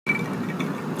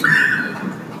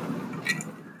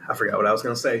I forgot what I was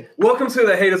going to say. Welcome to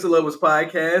the Haters and Lovers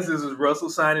podcast. This is Russell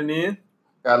signing in.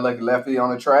 Got Lucky Lefty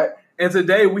on the track. And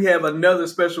today we have another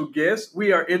special guest.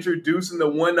 We are introducing the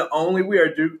one, the only. We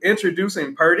are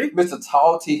introducing Purdy. Mr.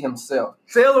 Tall T himself.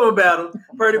 Tell him about him.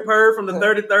 Purdy Purd from the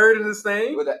 33rd in this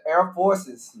thing. With the Air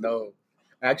Forces. No.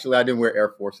 Actually, I didn't wear Air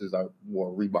Forces. I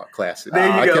wore Reebok Classics.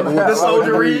 There you go. The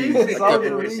Soldier Reeds. I kept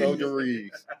it with Soldier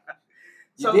Reeds.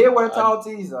 You did wear tall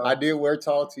tees, though. I did wear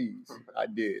tall tees. I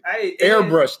did. Hey,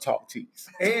 Airbrush tall tees.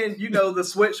 And, you know, the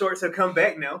sweatshorts have come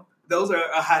back now. Those are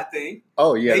a hot thing.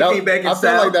 Oh, yeah. They came back in I style.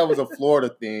 felt like that was a Florida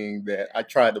thing that I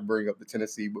tried to bring up to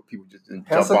Tennessee, but people just didn't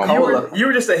jump on Pensacola. board. You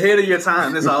were just ahead of your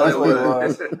time. That's all That's it what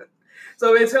was. it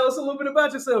So, man, tell us a little bit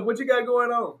about yourself. What you got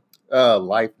going on?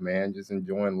 Life, man. Just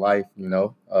enjoying life, you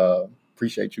know.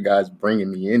 Appreciate you guys bringing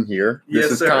me in here. Yes,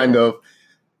 This is sir. kind of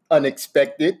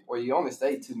unexpected. Well, you only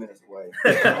stayed 2 minutes away.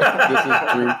 This is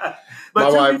true.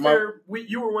 But My to be wife- fair,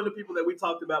 you were one of the people that we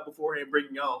talked about beforehand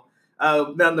bringing on.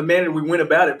 Now, the manner we went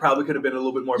about it probably could have been a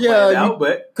little bit more planned out,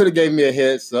 but Could have gave me a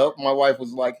heads up. My wife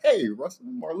was like, "Hey, Russell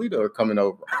and Marlita are coming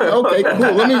over." Okay, cool.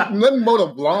 Let me mow the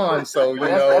lawn, so you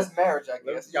Well, know. that's marriage, I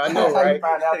guess. Yeah, I know, That's how you right?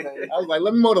 find out things. I was like,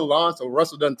 "Let me mow the lawn so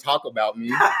Russell doesn't talk about me."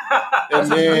 That's And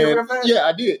what you did then, real fast? yeah,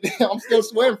 I did. I'm still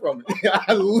sweating from it.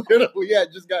 I literally,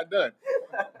 just got done.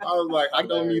 I was like, I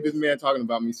don't need this man talking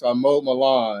about me, so I mowed my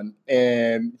lawn,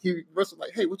 and Russell was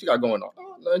like, "Hey, what you got going on?"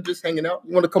 "Oh, nothing, just hanging out.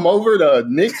 You want to come over to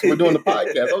Nick's? We're doing the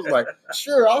podcast." I was like,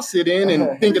 "Sure, I'll sit in,"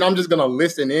 and thinking I'm just gonna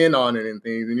listen in on it and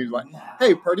things. And he was like,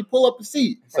 "Hey, Purdy, pull up a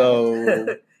seat." So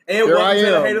and Here welcome I to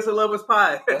the am. Haters and Lovers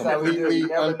Pie. That's how we do it. completely You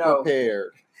never know.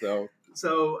 unprepared. So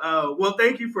So, well,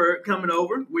 thank you for coming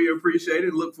over. We appreciate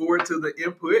it. Look forward to the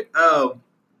input.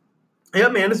 Yeah,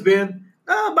 man, it's been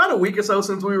about a week or so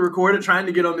since we recorded, trying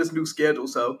to get on this new schedule.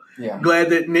 So Yeah. glad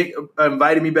that Nick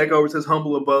invited me back over to his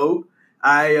humble abode.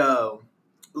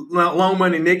 Long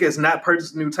Money Nick has not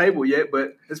purchased a new table yet,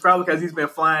 but it's probably because he's been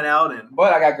flying out and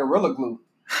But I got Gorilla Glue.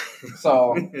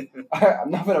 So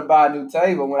I'm not going to buy a new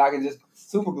table when I can just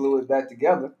super glue it back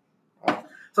together.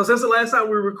 So since the last time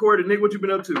we recorded, Nick, what you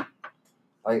been up to?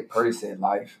 Like Purdy said,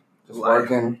 life. Just Life.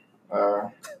 working,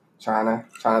 trying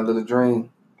to live the dream,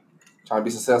 trying to be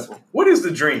successful. What is the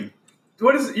dream?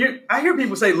 What is I hear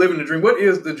people say living the dream. What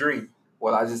is the dream?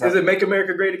 Well, I just Is it make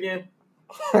America great again?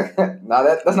 no,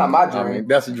 that's not my dream. I mean,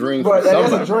 that's a dream But for that is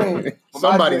somebody. a dream. But my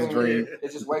Somebody's dream.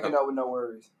 It's just waking up with no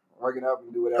worries. Waking up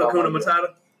and do whatever. Hakuna I wanna do.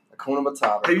 Matata. Hakuna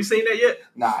Matata. Have you seen that yet?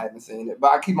 Nah, I haven't seen it.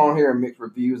 But I keep on hearing mixed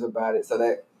reviews about it. So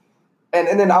that,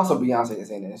 and then also Beyonce is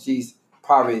in it. She's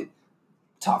probably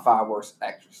top 5 worst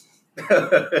actresses.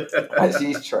 Like,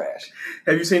 she's trash.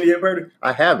 Have you seen it yet, Purdy?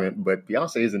 I haven't, but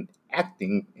Beyonce isn't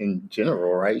acting in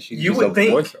general, right? She's You just would a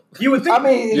think. voice. You would think. I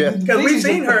mean, Yeah. Because we've these-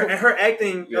 seen her and her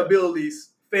acting Yeah. abilities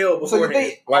fail So you beforehand.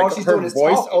 think Like all she's her doing is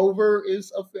talking? voiceover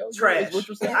is a failure. Trash. Is what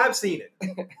you're saying? I've seen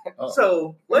it. Oh.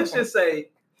 So let's just say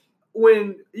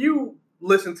when you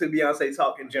listen to Beyonce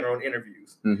talk in general in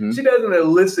interviews, Mhm. she doesn't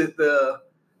elicit the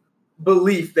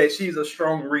belief that she's a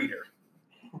strong reader.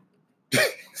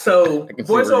 So I can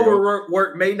see where voiceover you're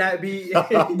work may not be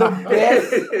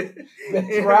The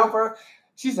best rapper.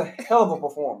 She's a hell of a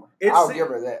performer. It's- I'll give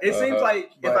her that. It seems Uh-huh. like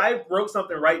if But- I wrote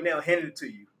something right now, handed it to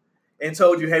you, and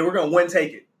told you, "Hey, we're gonna one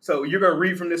take it, so you're gonna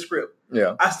read from this script,"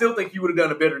 Yeah, I still think you would have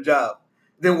done a better job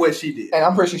than what she did. And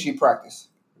I'm pretty sure she practiced.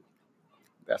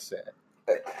 that's sad.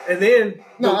 And then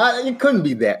No, it couldn't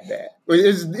be that bad.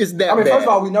 It's that I mean, bad. first of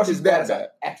all, we know she's It's bad that as an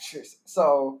actress.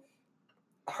 So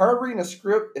her reading a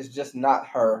script is just not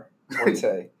her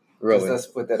forte. Really? Let's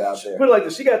put that out there. put it like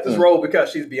this: she got this role because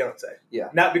she's Beyonce, Yeah.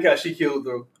 not because she killed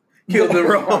the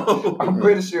role. I'm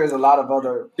pretty sure there's a lot of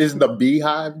other. Is the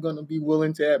Beehive going to be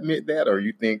willing to admit that, or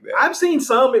you think that? I've seen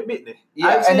some admitting it. Yeah,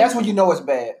 I've and seen- that's when you know it's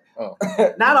bad. Oh.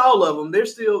 not all of them.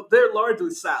 They're largely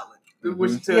silent,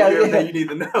 which tells Yeah, you everything yeah. you need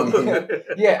to know. Mhm.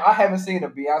 Yeah, I haven't seen a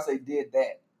Beyonce did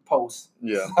that post.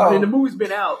 Yeah, So, I mean, the movie's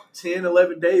been out 10,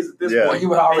 11 days at this Yeah. well, point. you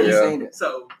would already Yeah. seen it.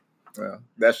 So, well,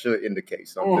 that should indicate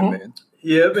something Mhm. then.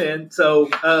 yeah, man. So,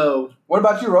 What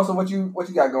about you, Russell? What you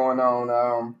got going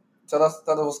on? Tell us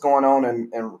what's going on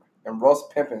in Russ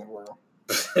Pimpin's world.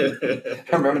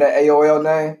 Remember that AOL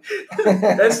name?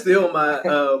 that's still my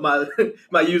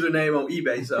my username on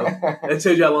eBay. So that tells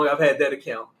you how long I've had that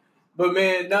account. But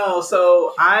man, no.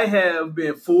 So I have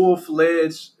been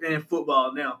full-fledged in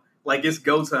football now. Like it's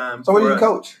go time. So what for do you us.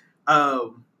 coach?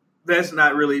 That's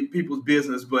not really people's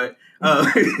business, but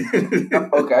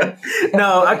Okay.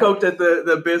 no, I coached at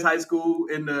the best high school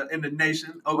in the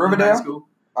nation, Oakland Riverdale? High School.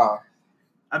 Oh.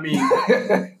 I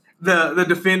mean, the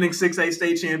defending 6A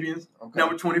state champions,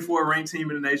 number 24 ranked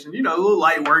team in the nation. You know, a little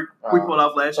light work we pulled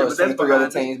off last year, but that's 23 other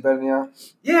teams better than y'all?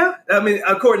 Yeah, I mean,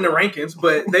 according to rankings,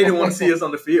 but they didn't want to see us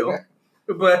on the field.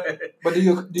 But do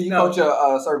you coach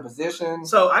a certain position?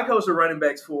 So I coach the running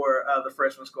backs for the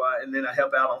freshman squad, and then I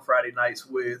help out on Friday nights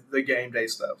with the game day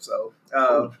stuff. So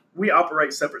we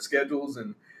operate separate schedules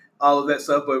and all of that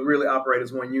stuff, but really operate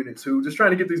as one unit too. Just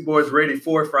trying to get these boys ready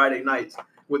for Friday nights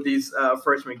with these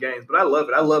freshman games. But I love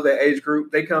it. I love that age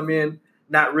group. They come in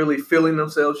not really feeling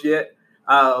themselves yet.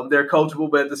 They're coachable,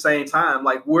 but at the same time,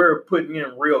 like, we're putting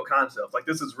in real concepts. Like,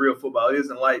 this is real football. It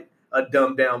isn't like a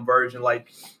dumbed down version, like,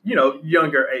 you know,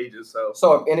 younger ages.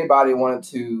 So if anybody wanted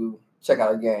to check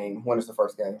out a game, when is the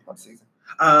first game of the season?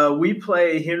 We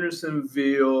play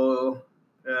Hendersonville.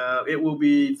 It will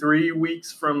be 3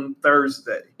 weeks from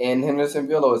Thursday. In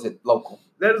Hendersonville, or is it local?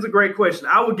 That is a great question.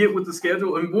 I will get with the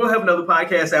schedule, and we'll have another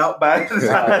podcast out by the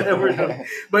time that we're done.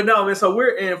 But no, man, so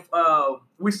we're in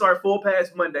we start full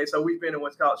pass Monday, so we've been in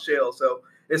what's called shell. So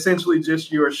essentially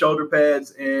just your shoulder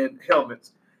pads and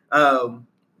helmets.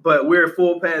 But we're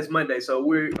full pass Monday, so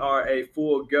we are a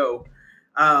full go.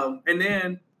 And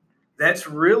then that's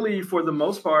really, for the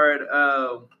most part,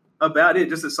 about it.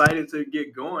 Just excited to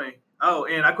get going. Oh,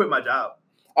 and I quit my job.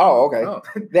 Oh, okay. Oh.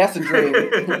 That's a dream.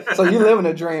 So you're living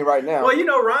a dream right now. Well, you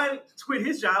know, Ryan quit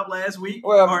his job last week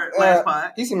or last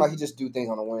pod. He seemed like he just do things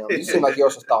on a whim. You seem like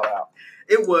yours was thought out.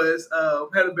 It was.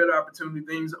 Had a better opportunity.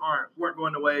 Things weren't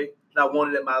going the way that I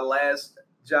wanted at my last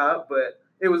job, but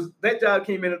that job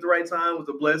came in at the right time. Was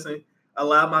a blessing.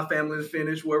 Allowed my family to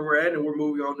finish where we're at, and we're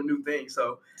moving on to new things.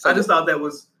 So I just thought that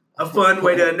was a fun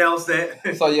way to announce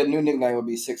that. So your new nickname would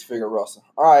be Six Figure Russell.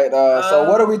 All right. So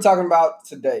what are we talking about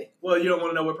today? Well, you don't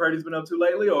want to know what Purdy's been up to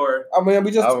lately, or I mean,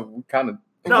 we just kind of.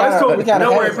 No, it's cool.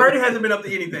 Don't worry, Purdy hasn't been up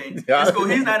to anything. It's cool.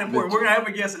 He's not important. We're gonna have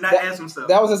a guest and not ask him stuff.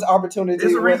 That was his opportunity.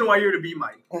 There's a reason why you're the B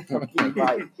Mike.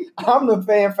 I'm the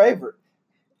fan favorite.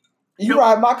 You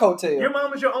ride my coattail. Your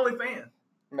mom is your only fan.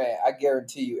 Man, I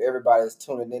guarantee you, everybody's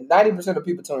tuning in. 90% of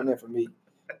people tuning in for me.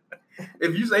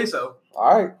 If you say so.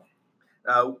 All right.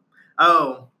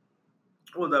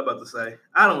 What was I about to say?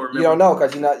 I don't remember. You don't know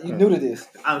because you new to this.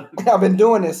 I've been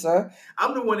doing this, son.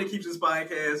 I'm the one that keeps this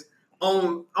podcast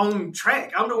on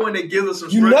track. I'm the one that gives us some.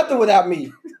 You nothing without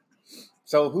me.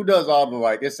 So who does all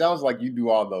the it sounds like you do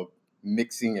all the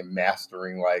mixing and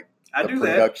mastering, I do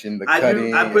production, that. The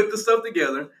cutting. I put the stuff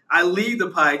together. I lead the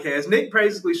podcast. Nick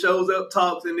basically shows up,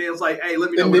 talks, and then it's like, hey,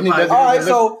 let me know what the podcast is. All right,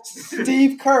 so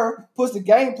Steve Kerr puts the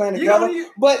game plan together,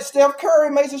 but Steph Curry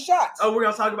makes the shots. Oh, we're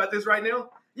going to talk about this right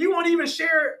now? You won't even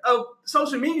share a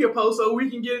social media post so we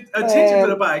can get attention to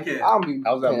the podcast. How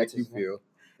does that make you feel?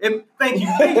 Thank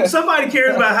you. Somebody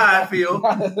cares about how I feel.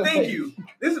 Thank you.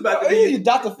 This is about to be you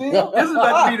Dr. Phil. This is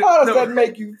about to be how does that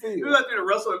make you feel? This is about to be the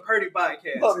Russell and Purdy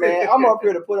podcast. Look, man, I'm up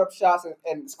here to put up shots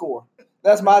and score.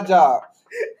 That's my job.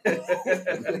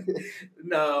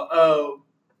 No,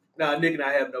 Nick and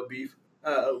I have no beef.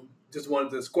 Just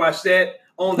wanted to squash that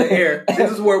on the air.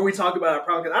 This is where we talk about our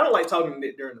problem. I don't like talking to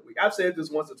Nick during the week. I've said this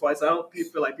once or twice. I don't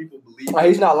feel like people believe me.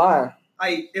 He's not lying.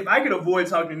 If I could avoid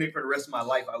talking to Nick for the rest of my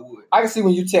life, I would. I can see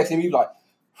when you text him, you like.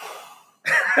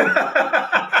 I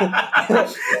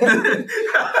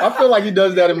feel like he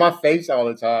does that in my face all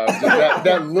the time. Just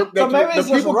that look that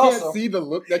people can't see the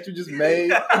look that you just made,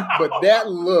 but that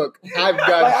look I've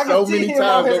got so many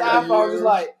times over the years.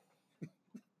 Like,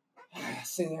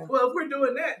 well, if we're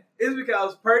doing that, it's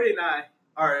because Purdy and I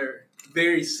are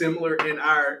very similar in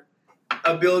our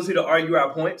ability to argue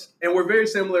our points, and we're very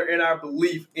similar in our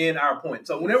belief in our point.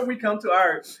 So whenever we come to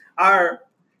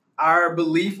our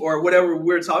belief or whatever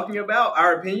we're talking about,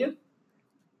 our opinion,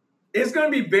 it's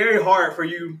going to be very hard for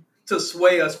you to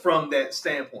sway us from that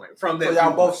standpoint. From that, so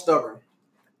y'all both stubborn.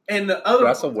 And the other,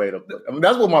 that's a way to.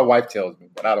 That's what my wife tells me,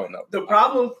 but I don't know. The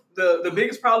problem, the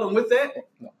biggest problem with that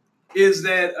is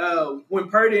that when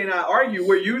Purdy and I argue,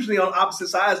 we're usually on opposite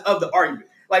sides of the argument.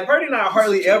 Like Purdy and I are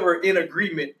hardly ever in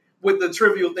agreement with the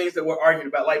trivial things that we're arguing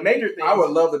about, like major things. I would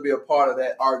love to be a part of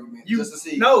that argument just to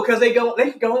see. No, because they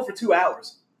can go on for 2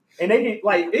 hours. And they can,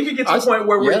 it can get to the point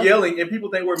where we're yelling and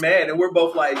people think we're mad and we're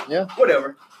both like,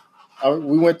 whatever.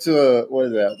 We went to,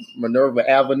 Minerva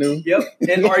Avenue. Yep.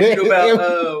 And argued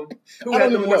about who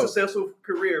had the more successful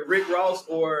career, Rick Ross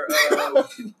or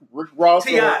Rick Ross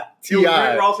T.I.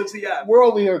 Rick Ross and T.I. We're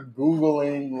over here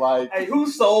Googling, hey, who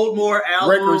sold more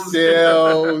albums? Record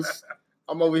sales.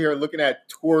 I'm over here looking at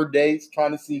tour dates,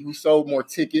 trying to see who sold more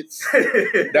tickets.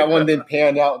 That one didn't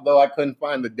pan out, though. I couldn't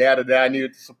find the data that I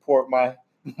needed to support my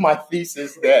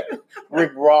thesis that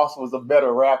Rick Ross was a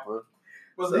better rapper.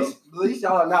 Well, at least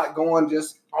y'all are not going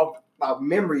just off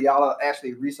memory, y'all are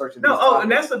actually researching. No, these and topics.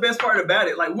 that's the best part about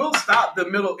it. Like, we'll stop the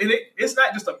middle, and it's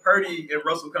not just a Purdy and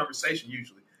Russell conversation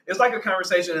usually. It's like a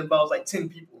conversation that involves like 10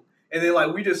 people. And then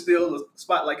like we just steal the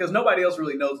spotlight because nobody else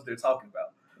really knows what they're talking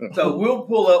about. So we'll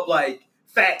pull up like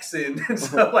facts and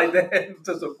stuff like that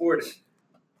to support it.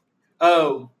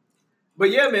 But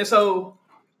yeah, man, so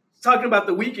talking about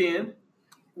the weekend,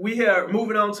 we are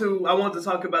moving on to, I want to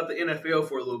talk about the NFL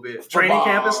for a little bit. Training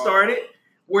camp has started.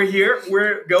 We're here.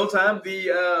 We're go time.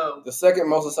 The second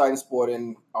most exciting sport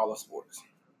in all of sports.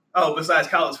 Oh, besides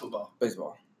college football.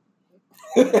 Baseball.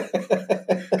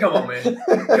 Come on, man.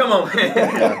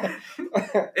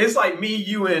 It's like me,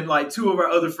 you, and like two of our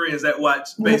other friends that watch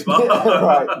baseball.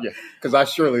 Right. Yeah. Because I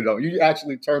surely don't. You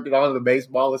actually turned it on to the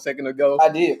baseball a second ago. I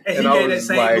did. And he gave that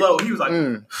same blow. He was like,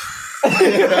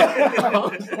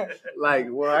 like,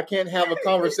 well, I can't have a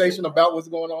conversation about what's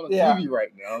going on TV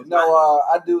right now. No,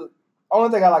 I do. Only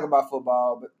thing I like about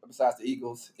football, besides the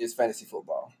Eagles, is fantasy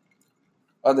football.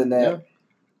 Other than that,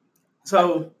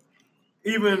 so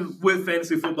even with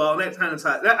fantasy football, and that kind of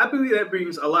time, I believe that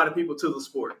brings a lot of people to the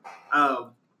sport.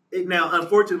 It now,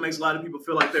 unfortunately, makes a lot of people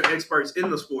feel like they're experts in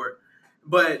the sport,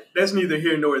 but that's neither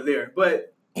here nor there.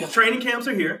 But training camps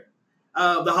are here.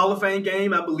 The Hall of Fame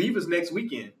game, I believe, is next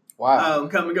weekend. Wow.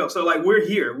 Come and go. So, like, we're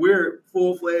here. We're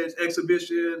full-fledged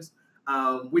exhibitions.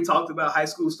 We talked about high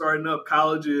school starting up.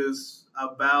 College is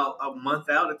about a month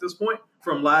out at this point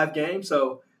from live games.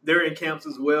 So, they're in camps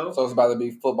as well. So, it's about to be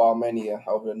football mania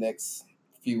over the next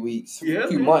few weeks,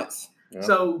 few months. Yeah.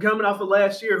 So, coming off of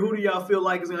last year, who do y'all feel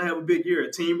like is going to have a big year?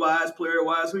 Team-wise,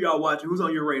 player-wise, who y'all watching? Who's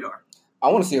on your radar? I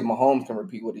want to see if Mahomes can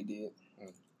repeat what he did.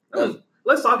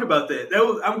 Let's talk about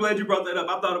that. I'm glad you brought that up.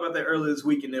 I thought about that earlier this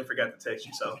week and then forgot to text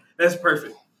you. So that's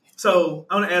perfect. So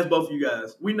I want to ask both of you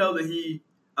guys. We know that he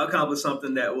accomplished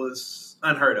something that was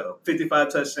unheard of.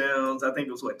 55 touchdowns. I think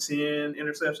it was, 10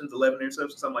 interceptions, 11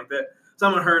 interceptions, something like that.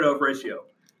 Some unheard of ratio.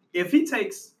 If he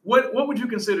takes – what would you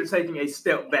consider taking a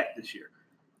step back this year?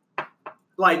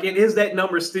 Like, and is that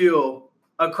number still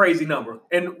a crazy number?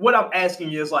 And what I'm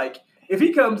asking you is, like, if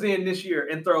he comes in this year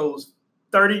and throws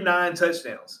 39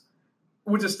 touchdowns,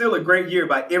 which is still a great year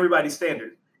by everybody's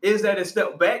standard, is that a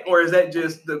step back or is that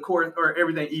just the course or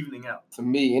everything evening out? To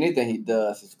me, anything he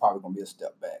does is probably going to be a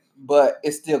step back, but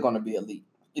it's still going to be elite.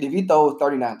 And if he throws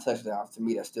 39 touchdowns, to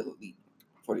me, that's still elite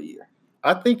for the year.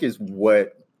 I think it's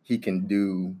what he can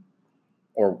do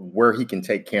or where he can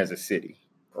take Kansas City,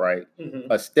 right?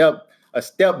 Mm-hmm. A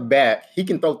step back, he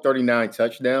can throw 39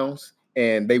 touchdowns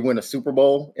and they win a Super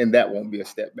Bowl, and that won't be a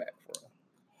step back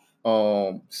for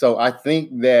him. So I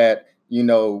think that,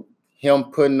 him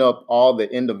putting up all the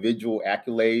individual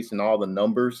accolades and all the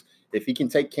numbers, if he can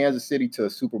take Kansas City to a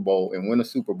Super Bowl and win a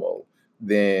Super Bowl,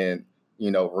 then,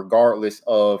 regardless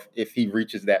of if he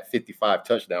reaches that 55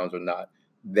 touchdowns or not,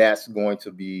 that's going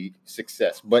to be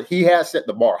success. But he has set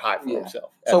the bar high for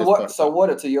himself.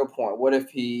 So to your point, what if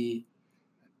he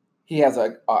has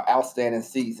an outstanding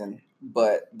season,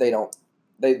 but they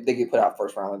get put out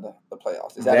first round of the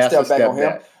playoffs? Is that a step back on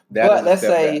him? But let's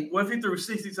say, what if he threw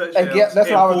 60 touchdowns? That's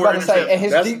what I was about to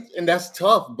say. And that's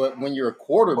tough. But when you're a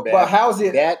quarterback, but how is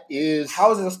it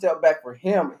a step back for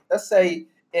him? Let's say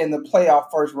in the playoff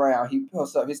first round,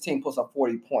 his team puts up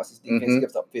 40 points, his defense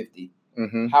gives up 50.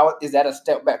 Mm-hmm. How is that a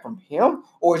step back from him,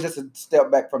 or is just a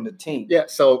step back from the team? Yeah.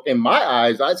 So in my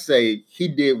eyes, I'd say he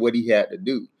did what he had to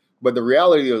do. But the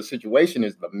reality of the situation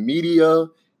is the media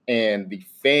and the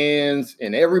fans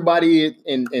and everybody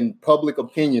in public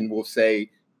opinion will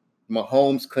say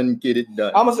Mahomes couldn't get it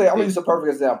done. I'm gonna use a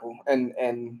perfect example,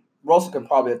 and Russell can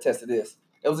probably attest to this.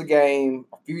 It was a game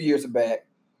a few years back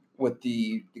with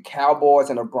the Cowboys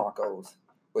and the Broncos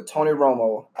with Tony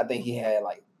Romo. I think he had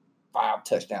like 5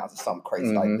 touchdowns or something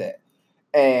crazy like that,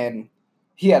 and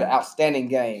he had an outstanding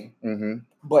game,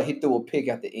 but he threw a pick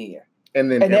at the end.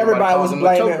 And everybody was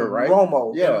blaming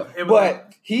Romo. Yeah.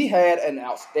 But he had an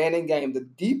outstanding game. The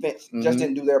defense just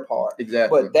didn't do their part.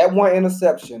 Exactly. But that one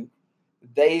interception,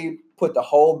 they put the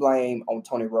whole blame on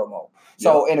Tony Romo.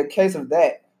 So in a case of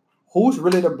that, who's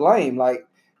really to blame? Like,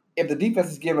 if the defense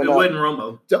is giving up, it wasn't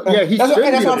Romo. Yeah,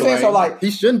 that's what I'm saying. So, like,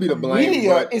 he shouldn't be the blame.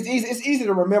 Media, it's easy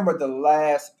to remember the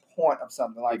last point of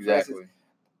something. Like, exactly. For instance,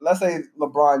 let's say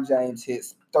LeBron James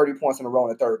hits 30 points in a row in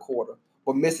the third quarter,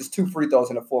 but misses 2 free throws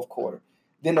in the fourth quarter.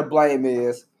 Then the blame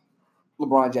is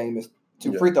LeBron James missed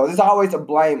 2 free throws. There's always a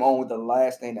blame on the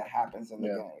last thing that happens in the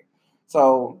game.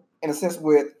 So, in a sense,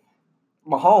 with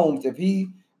Mahomes, if he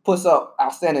puts up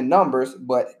outstanding numbers,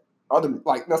 but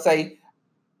let's say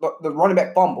the running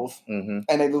back fumbles and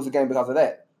they lose the game because of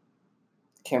that,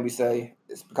 can we say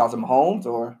it's because of Mahomes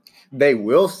or? They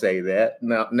will say that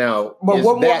now. But is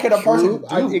what more that can a person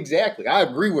true? do? Exactly, I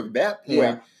agree with that point.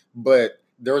 Yeah. But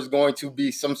there's going to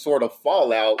be some sort of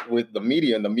fallout with the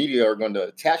media, and the media are going to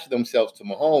attach themselves to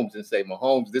Mahomes and say,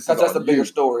 Mahomes, this is Because that's a on bigger you,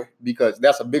 story. because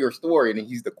that's a bigger story, and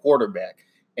he's the quarterback.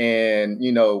 And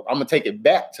I'm gonna take it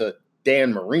back to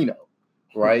Dan Marino,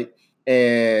 right?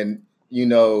 And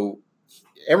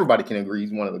everybody can agree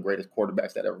he's one of the greatest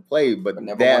quarterbacks that ever played, but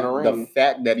never won a ring. The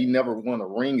fact that he never won a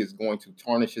ring is going to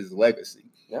tarnish his legacy.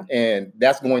 Yeah. And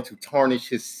that's going to tarnish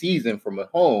his season for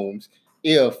Mahomes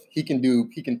if he can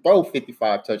throw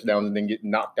 55 touchdowns and then get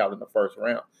knocked out in the first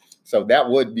round. So that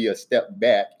would be a step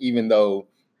back, even though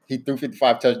he threw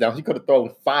 55 touchdowns. He could have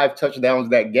thrown 5 touchdowns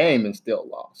that game and still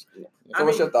lost. Yeah. So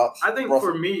what's your thoughts? I think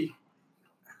Russell? for me,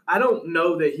 I don't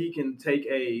know that he can take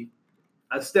a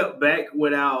step back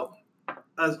without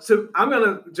I'm going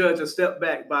to judge a step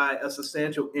back by a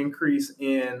substantial increase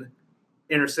in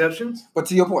interceptions. But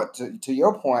to your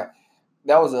point,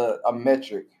 that was a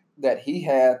metric that he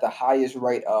had the highest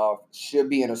rate of should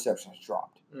be interceptions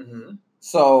dropped. Mm-hmm.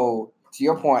 So to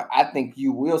your point, I think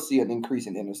you will see an increase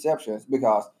in interceptions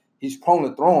because he's prone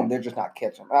to throw them. They're just not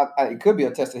catching them. It could be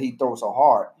a test that he throws so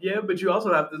hard. Yeah, but you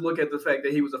also have to look at the fact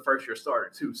that he was a first-year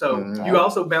starter too. So you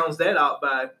also balance that out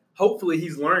by hopefully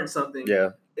he's learned something. Yeah.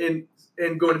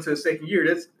 And going into the second year,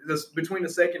 that's between the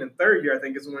second and third year, I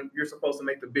think, is when you're supposed to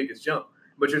make the biggest jump.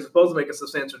 But you're supposed to make a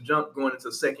substantial jump going into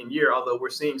the second year, although we're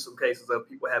seeing some cases of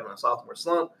people having a sophomore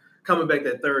slump coming back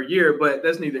that third year, but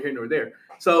that's neither here nor there.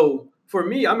 So for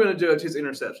me, I'm going to judge his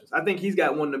interceptions. I think he's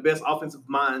got one of the best offensive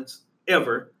minds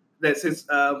ever. That's his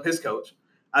coach.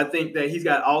 I think that he's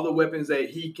got all the weapons that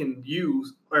he can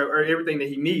use or everything that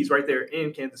he needs right there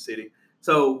in Kansas City.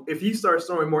 So if he starts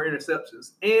throwing more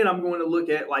interceptions, and I'm going to look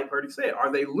at, like Purdy said,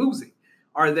 are they losing?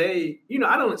 Are they,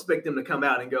 I don't expect them to come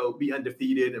out and go be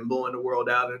undefeated and blowing the world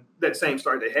out and that same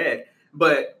start they had.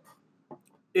 But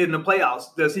in the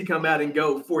playoffs, does he come out and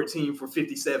go 14 for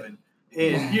 57?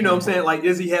 And you know what I'm saying? Like,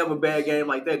 does he have a bad game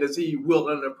like that? Does he wilt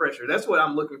under pressure? That's what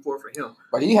I'm looking for him.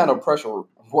 But he handled pressure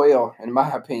well, in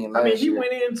my opinion, last year. He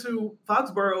went into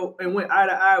Foxborough and went eye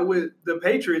to eye with the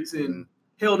Patriots and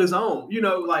held his own.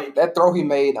 Like that throw he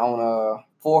made on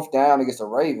fourth down against the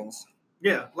Ravens.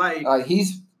 Yeah, like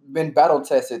he's been battle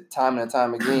tested time and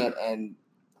time again and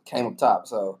came up top.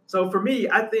 So for me,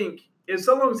 I think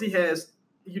so long as he has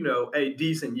a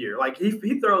decent year, like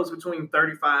he throws between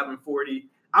 35 and 40.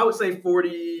 I would say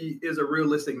 40 is a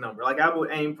realistic number. Like I would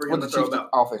aim for him to throw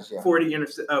about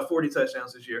 40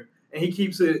 touchdowns this year, and he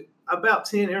keeps it about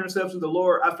 10 interceptions or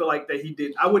lower. I feel like that he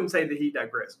did. I wouldn't say that he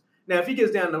digressed. Now, if he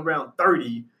gets down to around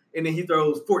 30 and then he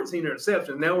throws 14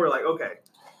 interceptions, now we're like, okay,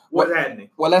 what's happening?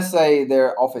 Well, let's say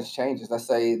their offense changes. Let's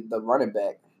say the running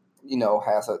back,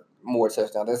 has more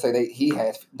touchdowns. Let's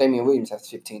say Damian Williams has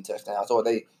 15 touchdowns, or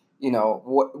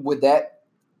what would that?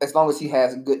 As long as he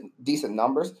has decent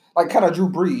numbers, like kind of Drew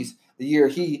Brees, the year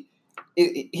he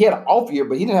had an off year,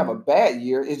 but he didn't have a bad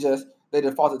year. It's just they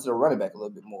defaulted to the running back a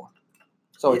little bit more.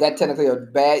 So is that technically a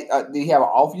bad? Did he have an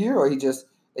off year, or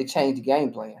they changed the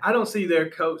game plan? I don't see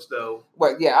their coach though.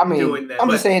 Well, yeah, doing that.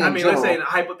 I'm just saying. Let's say in a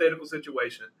hypothetical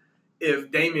situation, if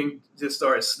Damian just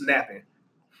started snapping,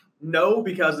 no,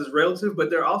 because it's relative, but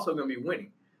they're also going to be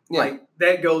winning. Yeah. Like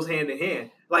that goes hand in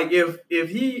hand. Like if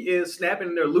he is snapping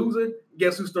and they're losing,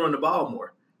 guess who's throwing the ball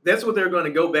more? That's what they're going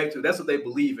to go back to. That's what they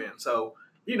believe in. So,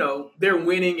 they're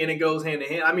winning and it goes hand in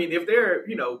hand. I mean, if they're,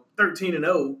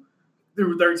 13-0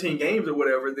 through 13 games or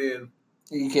whatever, then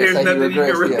there's nothing you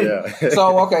can really. Yeah.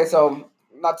 So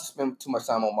not to spend too much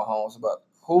time on Mahomes, but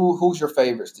who's your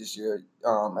favorites this year?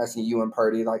 Asking you and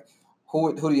Purdy, like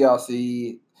who do y'all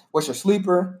see? What's your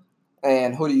sleeper?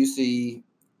 And who do you see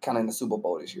kind of in the Super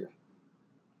Bowl this year?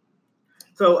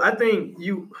 So I think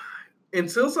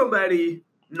until somebody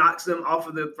knocks them off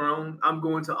of the throne, I'm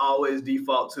going to always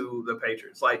default to the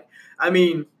Patriots. Like, I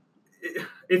mean,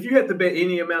 if you had to bet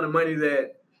any amount of money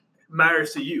that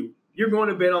matters to you, you're going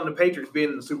to bet on the Patriots being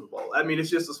in the Super Bowl. I mean,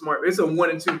 it's a 1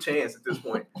 in 2 chance at this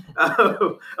point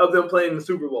of them playing the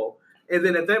Super Bowl. And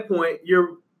then at that point,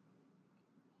 you're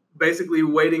basically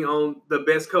waiting on the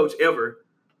best coach ever,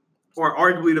 or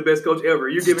arguably the best coach ever.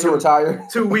 You're giving him retire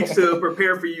 2 weeks to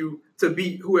prepare for you to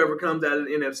beat whoever comes out of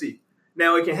the NFC.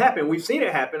 Now, it can happen. We've seen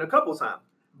it happen a couple times.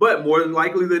 But more than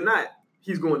likely than not,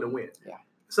 he's going to win. Yeah.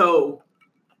 So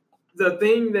the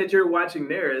thing that you're watching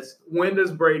there is, when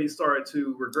does Brady start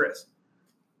to regress?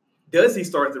 Does he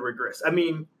start to regress? I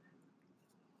mean,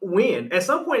 when? At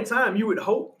some point in time, you would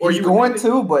hope. Or he's going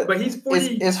to, but he's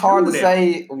 40. It's hard to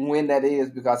say when that is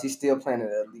because he's still playing at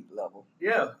an elite level.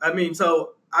 Yeah. I mean,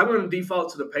 so I'm going to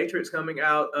default to the Patriots coming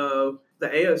out of the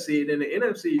AFC. And then the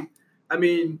NFC, I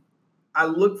mean, I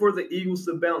look for the Eagles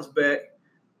to bounce back,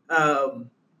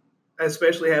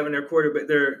 especially having their quarterback,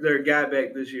 their guy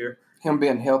back this year. Him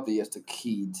being healthy is the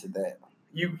key to that.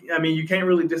 You can't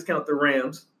really discount the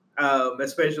Rams,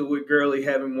 especially with Gurley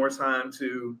having more time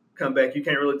to come back. You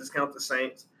can't really discount the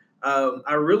Saints.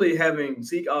 I really having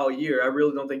Zeke all year. I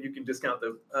really don't think you can discount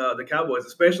the Cowboys,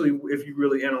 especially if you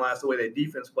really analyze the way that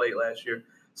defense played last year.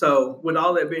 So, with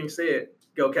all that being said,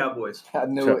 go Cowboys. I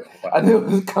knew it. I knew it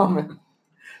was coming.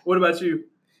 What about you?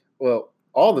 Well,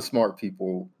 all the smart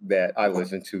people that I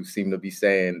listen to seem to be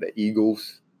saying the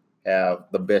Eagles have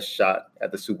the best shot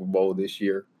at the Super Bowl this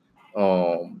year.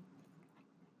 On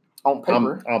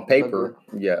paper,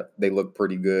 yeah, they look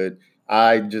pretty good.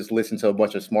 I just listen to a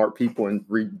bunch of smart people and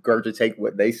regurgitate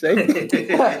what they say.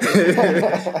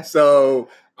 So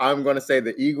I'm going to say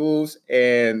the Eagles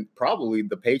and probably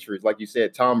the Patriots. Like you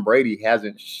said, Tom Brady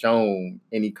hasn't shown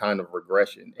any kind of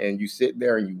regression. And you sit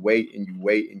there and you wait and you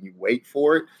wait and you wait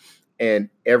for it. And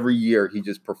every year he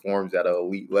just performs at an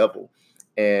elite level.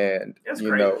 And, That's you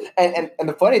great. know. And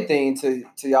the funny thing to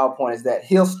y'all point is that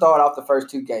he'll start off the first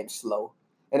 2 games slow.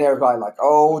 And everybody like,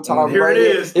 oh, Tom Brady.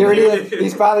 Here it is.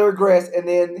 He's finally regressed. And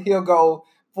then he'll go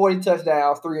 40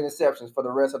 touchdowns, 3 interceptions for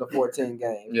the rest of the 14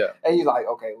 games. Yeah. And you're like,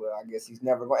 okay, well, I guess he's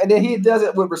never going. And then he does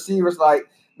it with receivers like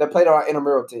that played on our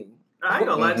intramural team. I ain't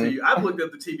gonna lie to you. I've looked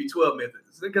up the TB12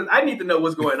 methods because I need to know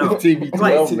what's going on.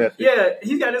 TB12 method. Yeah,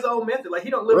 he's got his own method. Like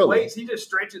he don't lift Really? weights. He just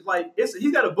stretches. Like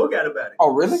he's got a book out about it.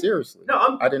 Oh, really? Seriously?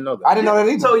 No, I didn't know that. I didn't know that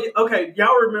either. So okay,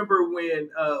 y'all remember when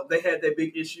they had that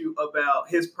big issue about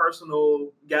his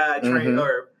personal guy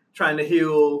trying to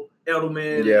heal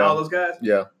Edelman and all those guys?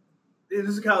 Yeah. This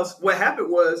is because what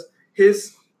happened was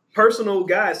his personal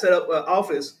guy set up an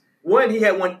office. One, he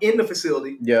had one in the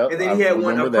facility, and then he had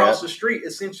one across the street,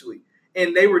 essentially.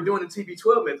 And they were doing the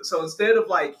TB12 method. So instead of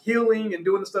like healing and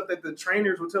doing the stuff that the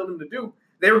trainers would tell them to do,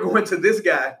 they were going to this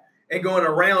guy and going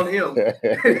around him,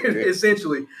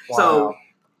 essentially. Wow. So,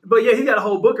 but yeah, he got a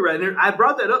whole book around it. I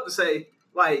brought that up to say,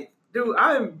 like, dude,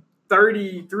 I'm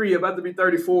 33, about to be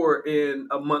 34 in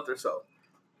a month or so.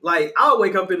 Like, I'll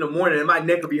wake up in the morning and my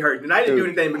neck will be hurting. And I didn't do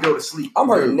anything but go to sleep. I'm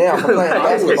hurting now from playing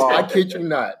basketball. I kid you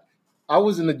not. I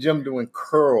was in the gym doing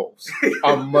curls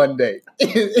on Monday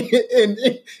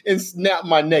and snapped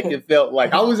my neck. It felt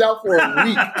like I was out for a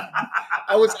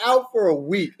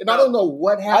week. And I don't know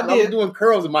what happened. I was doing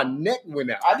curls and my neck went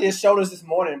out. I did shoulders this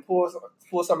morning and pulled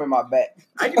something in my back.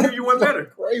 I can do you one better.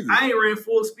 Crazy. I ain't ran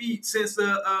full speed since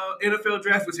the NFL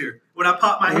draft was here. When I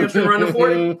popped my hamstring running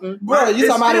 40. Bro, you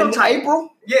talking about in April?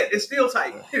 Yeah, it's still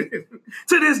tight. To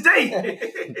this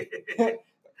day.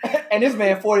 And this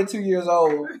man, 42 years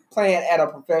old, playing at a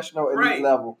professional elite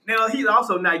level. Now, he's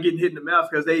also not getting hit in the mouth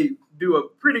because they do a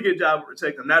pretty good job of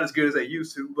protecting him. Not as good as they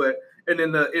used to, and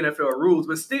then the NFL rules.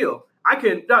 But still, I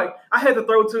had to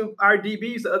throw to our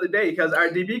DBs the other day because our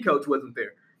DB coach wasn't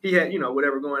there. He had,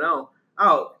 whatever going on.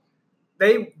 Oh,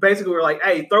 they basically were like,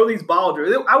 hey, throw these balls.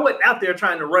 I wasn't out there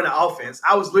trying to run an offense.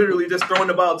 I was literally just throwing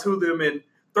the ball to them and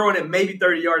throwing it maybe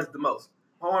 30 yards at the most.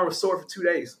 My arm was sore for 2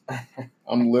 days.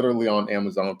 I'm literally on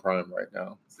Amazon Prime right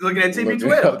now. Looking at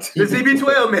TB12. The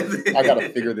TB12 method. I got to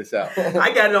figure this out.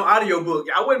 I got it on audiobook.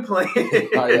 I wasn't playing.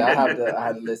 Oh, yeah, I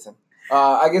had to listen.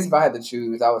 I guess if I had to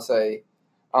choose, I would say,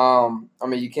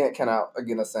 you can't count out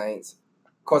again the Saints.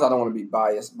 Of course, I don't want to be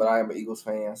biased, but I am an Eagles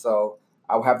fan, so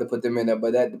I would have to put them in there.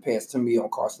 But that depends to me on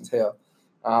Carson's health.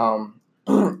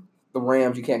 The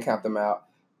Rams, you can't count them out.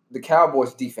 The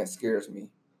Cowboys' defense scares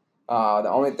me. The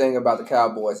only thing about the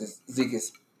Cowboys is Zeke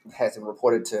hasn't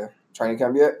reported to training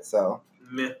camp yet. So,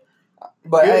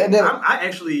 but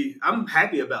I'm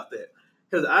happy about that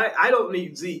because I don't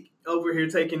need Zeke over here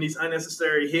taking these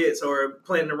unnecessary hits or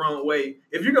playing the wrong way.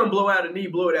 If you're gonna blow out a knee,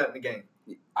 blow it out in the game.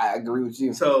 I agree with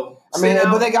you. So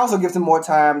but they also gives him more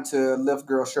time to lift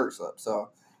girls' shirts up.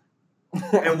 So.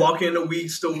 And walk into weed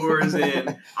stores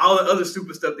and all the other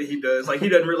stupid stuff that he does. Like he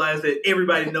doesn't realize that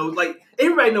everybody knows. Like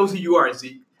everybody knows who you are,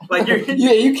 Zeke. Like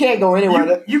you can't go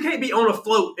anywhere. You can't be on a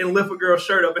float and lift a girl's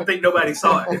shirt up and think nobody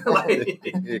saw it.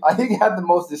 I think he had the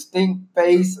most distinct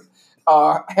face,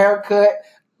 haircut,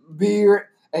 beard,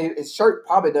 and his shirt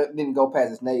probably didn't go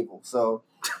past his navel. So,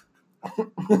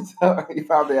 so he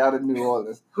probably out of New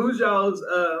Orleans. Who's y'all's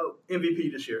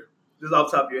MVP this year? Just off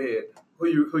the top of your head, who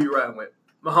you riding with?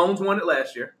 Mahomes won it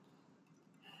last year.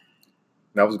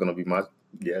 That was going to be my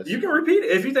guess. You can repeat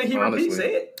it if you think he repeats.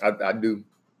 Say it. I do.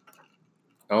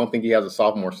 I don't think he has a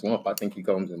sophomore slump. I think he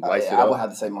comes and lights it up. I would have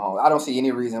to say Mahomes. I don't see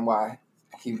any reason why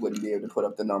he wouldn't be able to put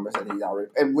up the numbers that he's already.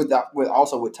 And with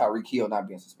Tyreek Hill not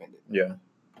being suspended. Yeah.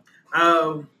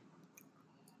 I'm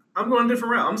going a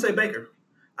different route. I'm gonna say Baker.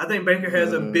 I think Baker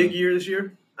has a big year this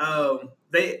year.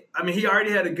 He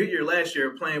already had a good year last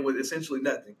year playing with essentially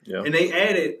nothing. Yeah. And they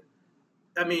added,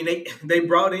 they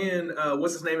brought in,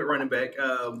 what's his name at running back?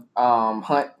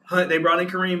 Hunt. Hunt. They brought in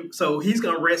Kareem. So he's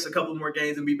going to rest a couple more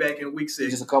games and be back in week 6.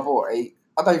 Just a couple or 8.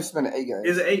 I thought you spent 8 games.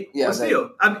 Is it 8? Yeah, but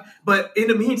still. But in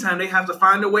the meantime, they have to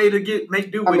find a way to make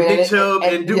do with Nick Chubb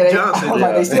and Duke Johnson. I was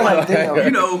like, they still have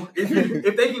Daniel.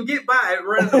 If they can get by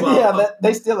running the ball. Yeah,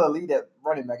 they still elite at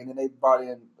running back, and then they brought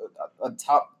in a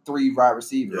top 3 wide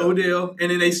receiver. Odell,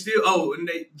 and then they still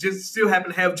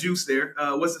happen to have Juice there.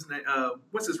 What's his name?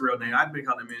 What's his real name? I've been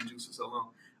calling him Man Juice for so long.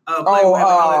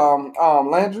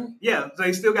 Landry? Yeah, so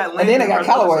they still got Landry. And then they got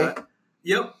Callaway.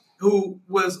 Yep. Who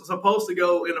was supposed to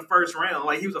go in the first round.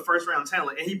 Like, he was a first-round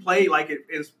talent, and he played like it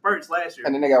in spurts last year.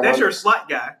 And then they got your slot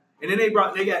guy. And then they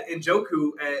got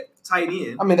Njoku at tight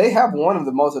end. I mean, they have one of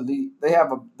the most elite. They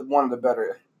have one of the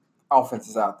better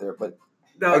offenses out there. But,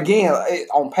 again,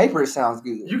 on paper, it sounds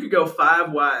good. You could go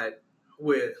 5 wide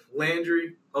with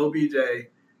Landry, OBJ.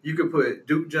 You could put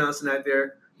Duke Johnson out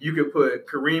there. You could put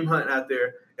Kareem Hunt out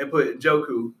there and put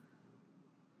Njoku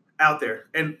out there.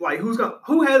 And,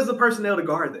 who has the personnel to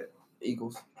guard that?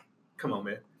 Eagles. Come on,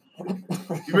 man. You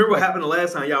remember what happened the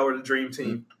last time y'all were the dream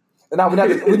team? No, you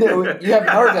haven't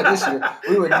heard that this year.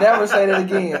 We would never say that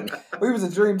again. We was a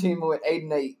dream team with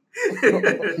 8-8.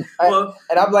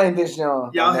 And I blame Vince Young.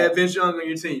 Y'all had Vince Young on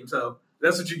your team, so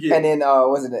that's what you get. And then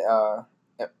how was it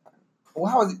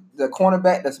the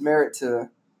cornerback that's married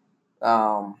to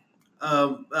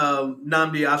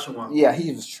Nnamdi Ashawan. Yeah,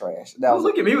 he was trash.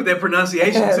 Look at me with that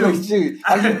pronunciation too. Dude,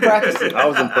 I practiced it. I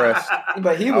was impressed.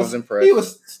 But he was impressed. He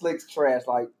was slick trash.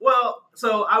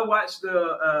 So I watched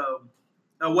the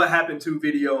What Happened To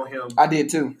video on him. I did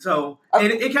too. So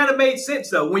and it kind of made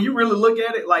sense though when you really look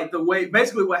at it. Like the way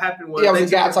basically what happened was it was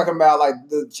a guy talking about like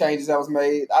the changes that was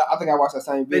made. I think I watched that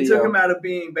same video. They took him out of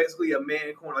being basically a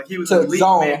man corner, like he was a elite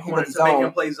man corner to make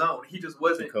him play zone. He just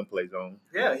wasn't. He couldn't play zone.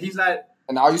 Yeah, he's not.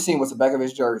 And all you seen was the back of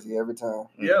his jersey every time.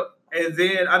 Yep. And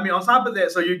then, on top of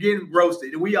that, so you're getting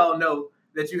roasted. And we all know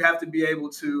that you have to be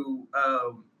able to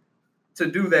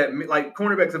do that. Like,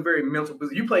 cornerback's a very mental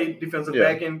position. You played defensive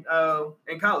back in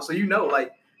college. So, you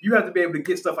have to be able to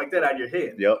get stuff like that out of your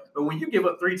head. Yep. But when you give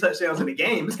up 3 touchdowns in a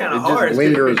game, it's kind of hard. Just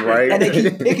lingers, right? And they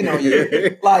keep picking on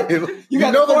you. Like, you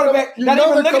got the quarterback not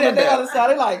even looking at the other side.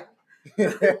 They're like,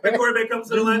 the quarterback comes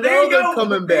to the line. There you go.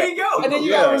 Coming back. There you go. And then you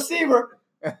got a receiver.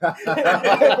 They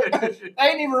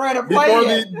ain't even ran a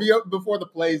play before the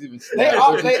plays even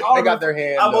started. They got their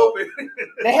hand I'm open.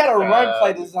 They had a run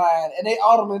play design, and they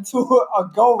autoed him into a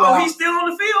go route. Oh, he's still on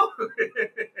the field?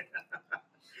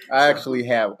 I actually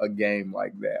have a game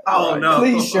like that. Oh, no.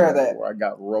 Please share that. Where I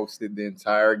got roasted the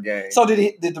entire game. So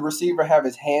did the receiver have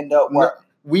his hand up?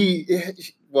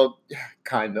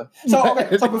 Kind of.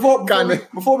 So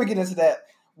before we get into that,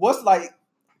 what's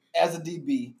as a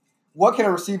DB, what can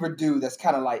a receiver do that's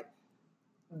kind of like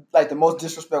the most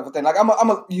disrespectful thing? Like, I'm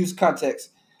gonna use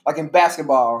context. Like in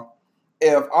basketball,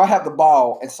 if I have the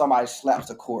ball and somebody slaps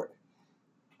the court,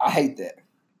 I hate that.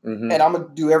 Mm-hmm. And I'm gonna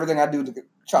do everything I do to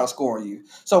try to score on you.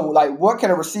 So, what can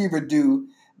a receiver do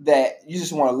that you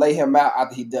just want to lay him out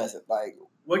after he does it? Like,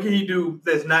 what can he do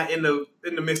that's not in the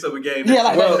midst of a game?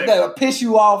 Yeah, that'll piss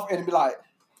you off and be like.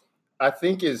 I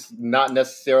think it's not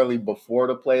necessarily before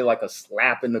the play, like a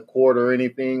slap in the court or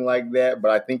anything like that, but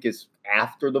I think it's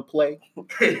after the play.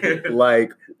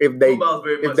 Like if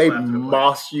they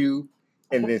moss you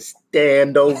and then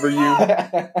stand over you,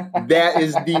 that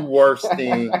is the worst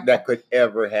thing that could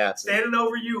ever happen. Standing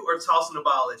over you or tossing the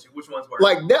ball at you, which one's worse?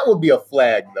 Like that would be a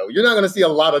flag, though. You're not going to see a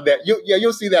lot of that.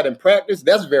 You'll see that in practice.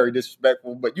 That's very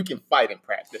disrespectful, but you can fight in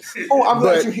practice. Oh, I'm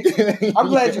glad you're here. I'm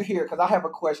glad you're here because I have a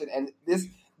question, and this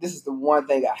is the one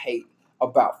thing I hate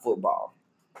about football.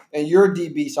 And you're a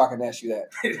DB, so I can ask you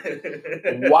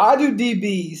that. Why do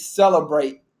DBs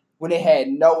celebrate when they had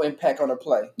no impact on the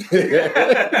play?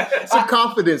 It's a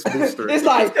confidence booster. It's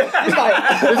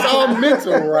all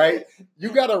mental, right? You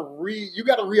gotta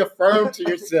reaffirm to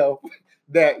yourself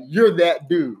that you're that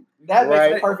dude. That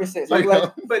makes perfect sense.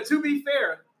 But to be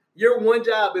fair, your one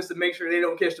job is to make sure they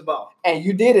don't catch the ball. And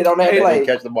you did it on that play.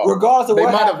 Catch the ball. Regardless of what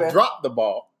happened. They might have dropped the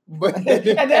ball. But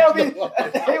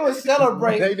they would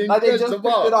celebrate like they just picked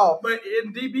it off. But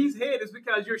in DB's head, it's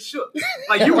because you're shook.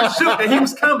 Like you were shook that he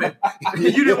was coming.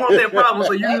 You didn't want that problem,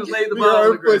 so you just laid the ball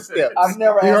on the ground. I've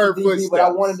never asked a DB, but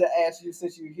I wanted to ask you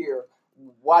since you're here,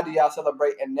 why do y'all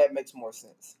celebrate? And that makes more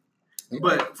sense.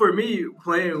 But for me,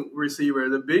 playing receiver,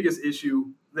 the biggest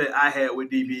issue that I had with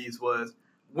DBs was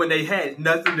when they had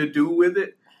nothing to do with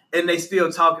it, and they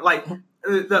still talk. Like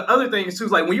the other thing is too,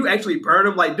 is like when you actually burn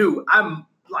them. Like, dude, I'm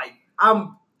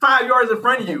 5 yards in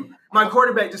front of you. My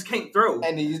quarterback just can't throw.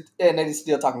 And they're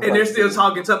still talking. And they're still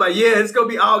talking to about, yeah, it's gonna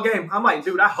be all game. I'm like,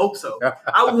 dude, I hope so.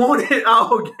 I want it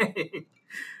all game.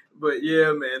 But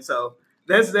yeah, man. So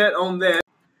that's that on that.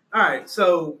 All right.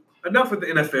 So enough with the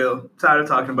NFL. Tired of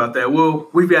talking about that.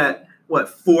 We've got 4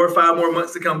 or 5 more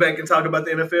months to come back and talk about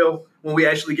the NFL when we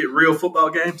actually get real football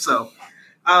games. So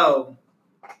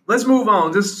let's move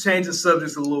on. Just change the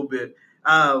subjects a little bit.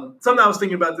 Something I was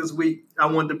thinking about this week, I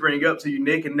wanted to bring up to you,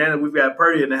 Nick, and now that we've got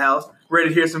Purdy in the house, ready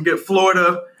to hear some good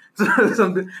Florida,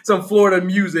 some Florida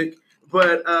music.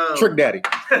 But Trick Daddy,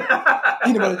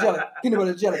 peanut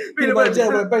butter jelly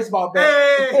with a baseball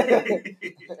bat. Hey!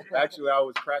 Actually, I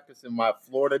was practicing my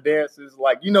Florida dances.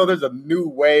 Like, there's a new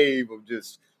wave of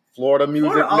just Florida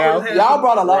music Florida now. always has- Y'all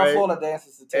brought a lot Right. of Florida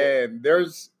dances to tell. And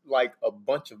there's like a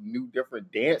bunch of new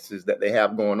different dances that they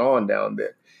have going on down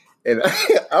there. And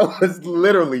I was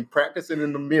literally practicing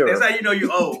in the mirror. That's how you know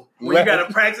you old. When you got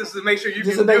to practice to make sure you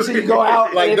Just can to make do sure it. you go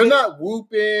out. Like, they're not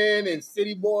whooping and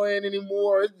city boying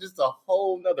anymore. It's just a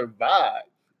whole nother vibe.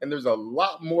 And there's a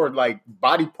lot more like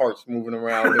body parts moving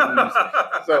around.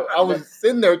 So I was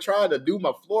sitting there trying to do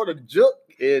my Florida juke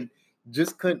and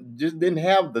just didn't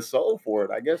have the soul for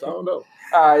it. I guess, I don't know.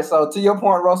 All right, so to your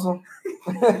point, Russell,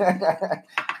 we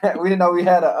didn't know we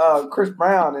had a Chris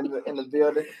Brown in the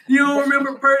building. You don't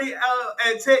remember Purdy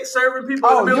at Tech serving people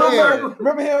Oh, in the you middle yeah. of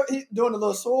remember him doing the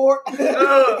little sword?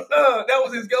 that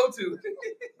was his go-to.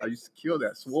 I used to kill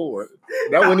that sword.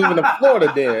 That wasn't even a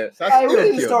Florida dance. I Hey, we still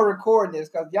need to kill start recording this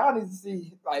because y'all need to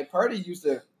see. Like Purdy used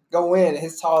to go in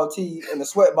his tall tee in the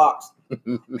sweat box.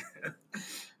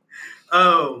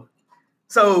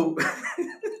 So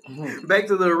back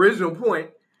to the original point.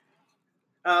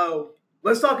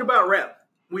 Let's talk about rap.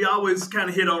 We always kind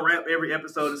of hit on rap every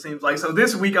episode, it seems like. So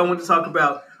this week I want to talk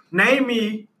about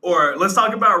let's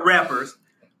talk about rappers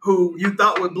who you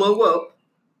thought would blow up,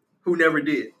 who never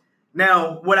did.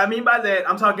 Now, what I mean by that,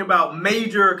 I'm talking about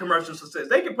major commercial success.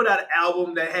 They can put out an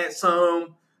album that had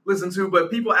some listened to,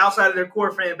 but people outside of their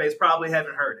core fan base probably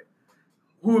haven't heard it.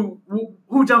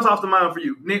 Who jumps off the mind for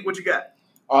you? Nick, what you got?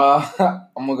 I'm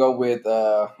gonna go with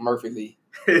Murphy Lee,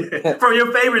 From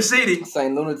your favorite city.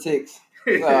 St. Lunatics.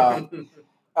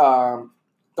 Throw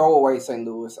away St.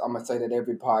 Louis. I'm gonna say that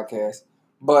every podcast.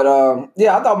 But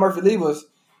yeah, I thought Murphy Lee he was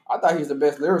the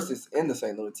best lyricist in the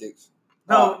St. Lunatics.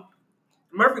 No,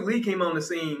 Murphy Lee came on the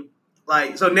scene.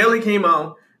 So Nelly came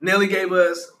on. Nelly gave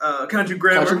us Country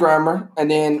Grammar.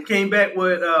 And then Came back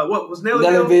with, what was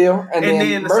Nellyville? Nellyville, and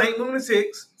then the Murphy, St.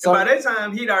 Lunatics. So- And by that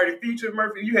time, he'd already featured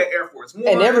Murphy. You had Air Force One.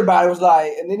 and everybody was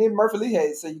like, and then Murphy Lee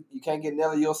had said, you can't get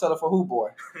Nelly, you'll settle for who boy.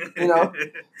 You know?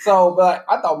 So, but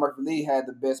I thought Murphy Lee had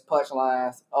the best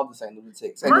punchlines of the St.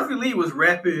 Lunatics. And Murphy Lee was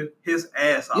rapping his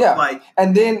ass off. Yeah.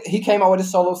 And then he came out with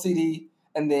his solo CD,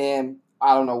 and then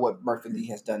I don't know what Murphy Lee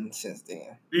has done since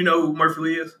then. Do you know who Murphy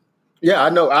Lee is? Yeah,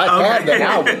 I know. I had the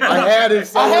album. I had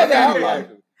it. I had the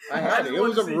album. I had it. It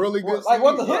was a really good. Like,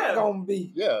 what the CD. hook gonna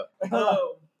be? Yeah.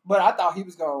 But I thought he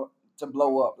was going to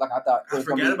blow up. Like, I thought it I was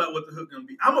gonna forgot be. about what the hook gonna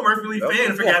be. I'm a Murphy Lee Yep. fan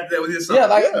and forgot that was his song. Yeah,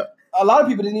 like Yeah. a lot of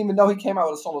people didn't even know he came out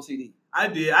with a solo CD. I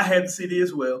did. I had the CD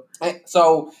as well. And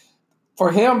so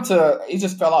for him he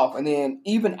just fell off. And then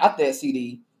even at that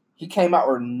CD, he came out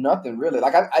with nothing really.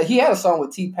 Like he had a song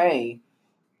with T-Pain,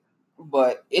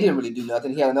 but it didn't really do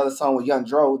nothing. He had another song with Young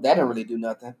Dro that didn't really do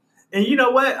nothing. And you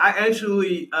know what? I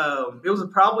actually, it was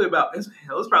probably about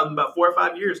 4 or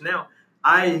 5 years now.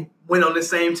 I went on the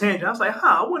same tangent. I was like,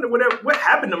 I wonder what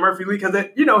happened to Murphy Lee,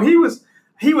 because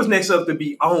he was next up to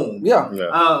be owned. Yeah.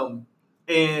 Yeah.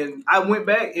 And I went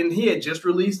back and he had just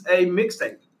released a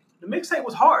mixtape. The mixtape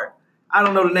was hard. I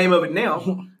don't know the name of it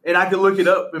now, and I could look it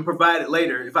up and provide it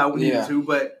later if I needed to.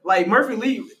 But like Murphy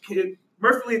Lee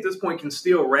at this point can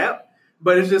still rap,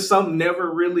 but it's just something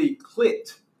never really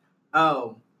clicked.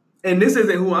 And this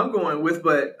isn't who I'm going with,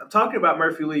 but I'm talking about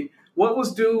Murphy Lee. What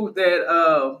was dude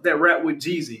that rap with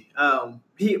Jeezy?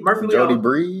 Murphy Lee. Jody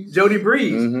Breeze. Jody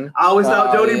Breeze. Mm-hmm. I always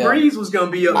thought Jody yeah. Breeze was gonna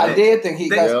be up I there. did think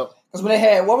because Yep. when they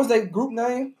had, what was their group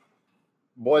name?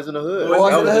 Boys in the Hood. Boys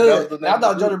Boys That in was- the that Hood. was the And I name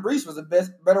thought of the Jody Breeze was the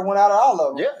better one out of all of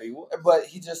them. group. Yeah, he was. But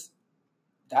he just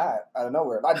died out of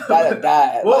nowhere. Like,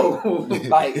 died. Whoa!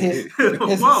 Like his Whoa.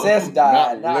 success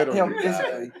died, not literally him died.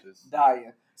 physically Just-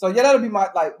 dying. So yeah, that'll be my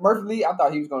Murphy Lee. I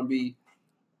thought he was gonna be,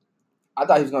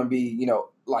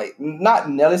 like not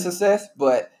Nelly's success,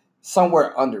 but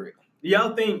somewhere under it.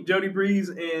 Y'all think Jody Breeze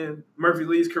and Murphy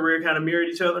Lee's career kind of mirrored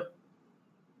each other?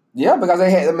 Yeah, because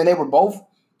they were both,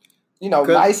 'Cause-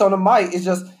 nice on the mic. It's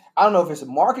just I don't know if it's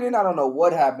marketing. I don't know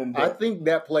what happened. I But think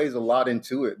that plays a lot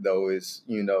into it, though. Is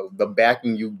the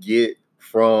backing you get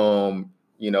from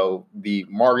the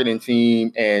marketing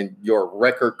team and your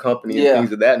record company and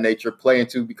things of that nature play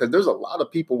into, because there's a lot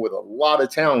of people with a lot of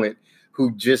talent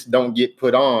who just don't get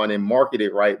put on and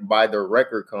marketed right by their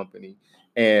record company.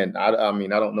 And I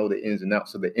mean, I don't know the ins and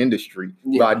outs of the industry,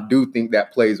 but I do think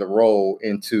that plays a role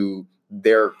into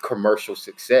their commercial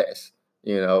success.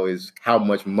 Is how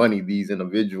much money these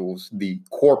individuals, the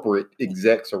corporate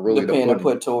execs, are really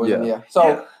put towards them.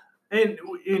 So,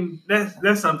 and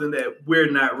that's something that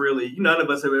we're not really. None of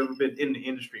us have ever been in the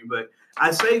industry, but I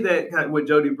say that with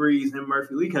Jody Breeze and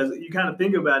Murphy Lee, because you kind of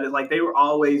think about it, like they were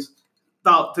always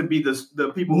thought to be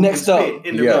the people who next up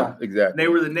in the room. Exactly. They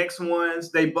were the next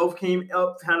ones. They both came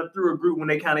up kind of through a group when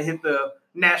they kind of hit the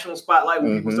national spotlight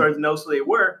when people started to know, so they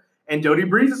were. And Jody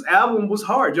Breeze's album was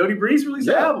hard. Jody Breeze released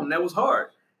an album that was hard.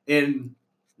 And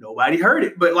nobody heard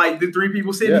it, but like the three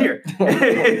people sitting here.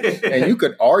 And you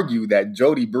could argue that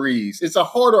Jody Breeze, it's a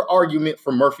harder argument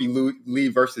for Murphy Lee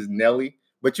versus Nelly,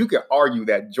 but you could argue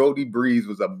that Jody Breeze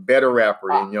was a better rapper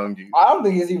than Young Jeezy. I don't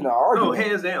think it's even an argument. Oh,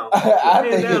 hands down.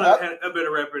 Hands down a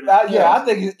better rapper than I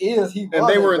think it is. And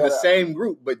they were in the same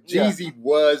group, but Jeezy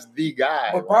was the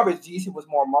guy. But probably Jeezy was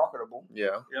more marketable.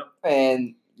 Yeah.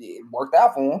 And it worked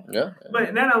out for him. Yeah.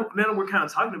 But now we're kind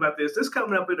of talking about this. This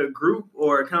coming up in a group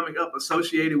or coming up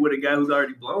associated with a guy who's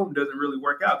already blown doesn't really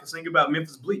work out. Because think about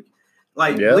Memphis Bleek.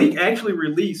 Like, Bleek actually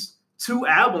released 2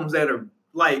 albums that are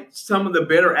like some of the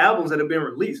better albums that have been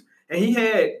released. And he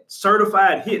had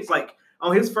certified hits. Like,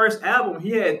 on his first album,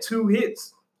 he had 2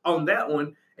 hits on that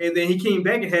one. And then he came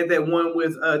back and had that one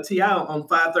with T.I. on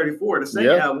 534, the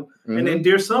second album. And then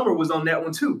Dear Summer was on that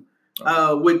one too.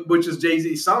 Which is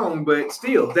Jay-Z's song, but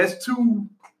still, that's 2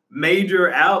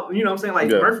 major albums. You know what I'm saying?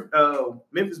 Like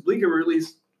Memphis Bleek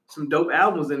released some dope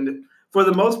albums, and for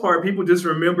the most part, people just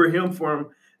remember him from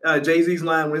Jay-Z's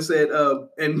line when it said,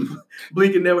 "And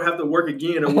Bleek can never have to work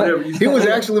again," or whatever. He was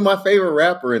actually my favorite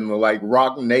rapper in the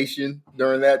Rock Nation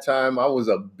during that time. I was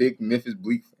a big Memphis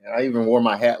Bleek fan. I even wore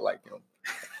my hat like him.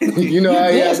 You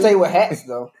didn't stay with hats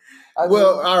though.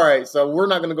 All right, so we're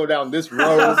not going to go down this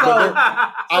road.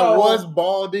 I was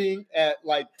balding at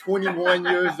 21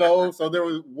 years old, so there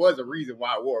was a reason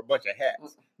why I wore a bunch of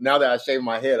hats. Now that I shave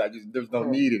my head, there's no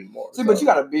need anymore. See, but you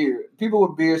got a beard. People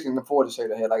with beards can afford to shave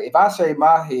their head. Like, if I shave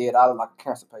my head, I look like a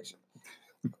cancer patient.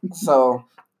 So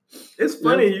it's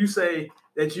funny you say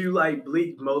that you like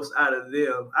Bleek most out of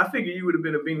them. I figure you would have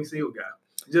been a Beanie Siegel guy,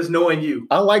 just knowing you.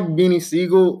 I like Beanie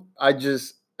Siegel.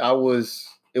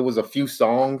 It was a few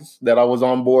songs that I was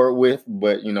on board with,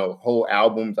 but whole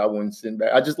albums I wouldn't send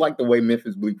back. I just like the way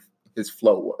Memphis Bleek, his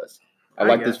flow was. I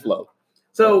like his flow.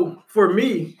 So for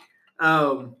me,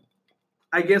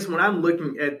 I guess when I'm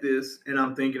looking at this and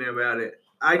I'm thinking about it,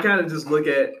 I kind of just look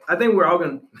at. I think we're all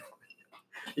gonna.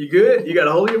 You good? You got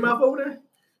a hole in your mouth over there?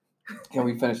 Can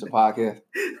we finish the podcast?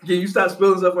 Can you stop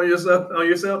spilling stuff on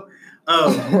yourself?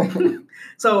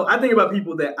 So I think about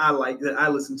people that I like, that I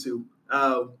listen to.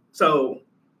 So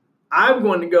I'm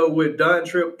going to go with Don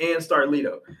Tripp and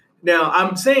Starlito. Now,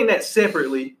 I'm saying that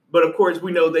separately, but of course,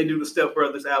 we know they do the Step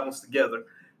Brothers albums together.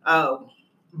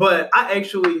 But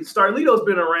Starlito's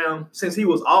been around since he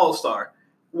was All-Star.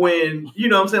 When, you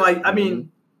know what I'm saying? Like, I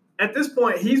mean, at this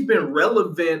point, he's been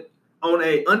relevant on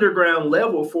a underground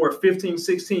level for 15,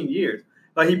 16 years.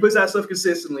 Like, he puts out stuff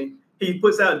consistently. He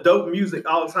puts out dope music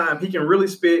all the time. He can really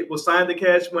spit. Was signed to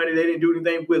Cash Money. They didn't do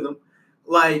anything with him.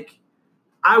 Like,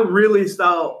 I really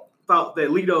thought that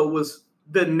Lito was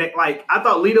the next. Like, I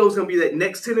thought Lito was gonna be that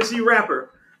next Tennessee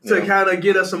rapper to kind of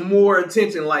get us some more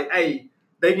attention. Like, hey,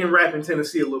 they can rap in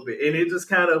Tennessee a little bit, and it just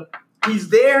kind of he's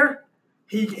there.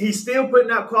 He's still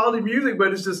putting out quality music,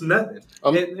 but it's just nothing.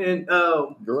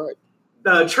 You're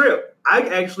right. Tripp, I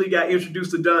actually got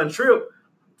introduced to Don Tripp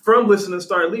from listening to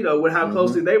Starlito with how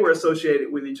closely they were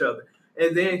associated with each other,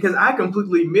 and then because I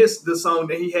completely missed the song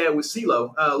that he had with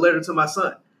CeeLo, "Letter to My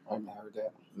Son." I haven't heard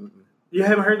that. You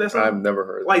haven't heard that song? I've never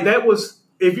heard. Like, that was,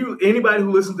 anybody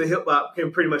who listens to hip hop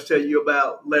can pretty much tell you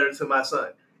about "Letter to My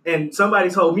Son." And somebody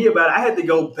told me about it. I had to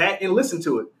go back and listen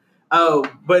to it.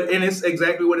 But it's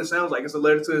exactly what it sounds like. It's a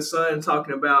letter to his son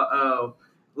talking about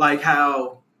like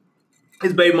how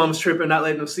his baby mama's tripping, not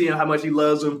letting him see him, how much he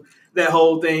loves him. That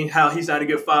whole thing, how he's not a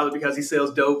good father because he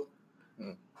sells dope.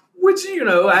 Which,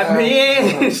 I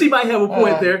mean, she might have a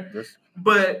point there.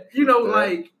 But,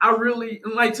 like, I really,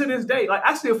 like, to this day, like,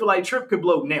 I still feel like Tripp could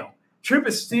blow now. Tripp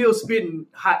is still spitting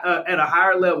at a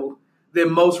higher level than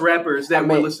most rappers that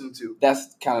we're listening to.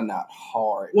 That's kind of not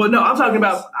hard. Well, no, I'm talking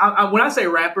about, when I say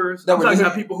rappers, I'm talking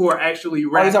about people who are actually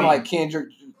rapping. You're talking like Kendrick,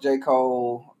 J.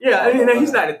 Cole. Yeah,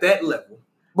 he's not at that level.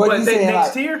 But that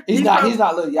next tier, he's not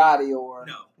Lil Yachty or...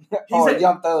 No. or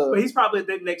Young Thug. But he's probably at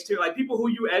that next tier. Like people who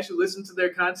you actually listen to their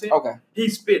content. Okay.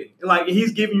 He's spitting. Like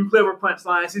he's giving you clever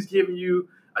punchlines. He's giving you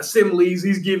similes.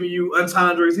 He's giving you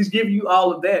entendres. He's giving you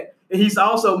all of that. And he's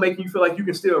also making you feel like you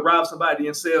can still rob somebody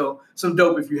and sell some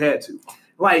dope if you had to.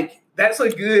 Like that's a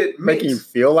good mix. Making you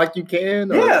feel like you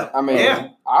can? Or? Yeah. I mean, yeah.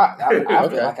 I feel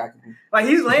Okay. like I can. Like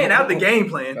he's laying out the game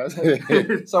plan.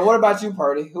 So what about you,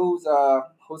 Purdy? Who's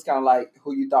kind of like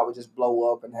who you thought would just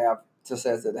blow up and have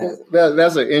success that has it?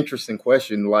 That's an interesting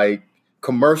question. Like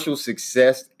commercial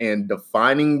success and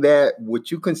defining that,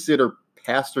 would you consider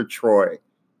Pastor Troy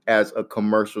as a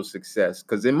commercial success?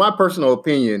 Because in my personal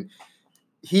opinion,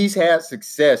 he's had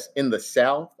success in the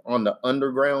South on the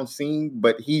underground scene,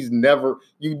 but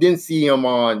you didn't see him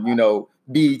on,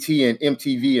 BET and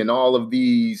MTV and all of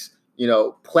these,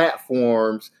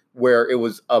 platforms where it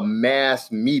was a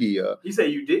mass media. You say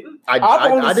you didn't?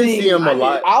 I didn't see him a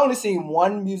lot. I only seen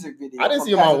one music video. I didn't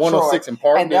see him on 106 in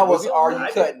Park. And that was Are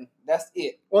You Cutting? That's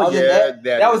it. Well, Other than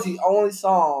that was the only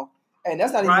song. And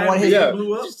that's not even one hit. Yeah.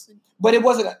 Blew up. But it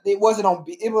wasn't on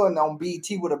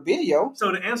BET with a video.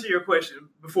 So to answer your question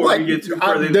before we get too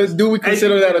further, do we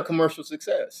consider that a commercial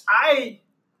success? I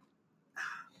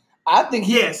think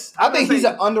he's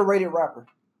an underrated rapper.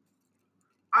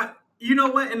 You know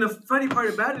what? And the funny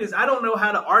part about it is I don't know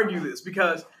how to argue this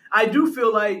because I do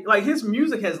feel like his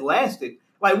music has lasted.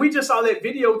 Like we just saw that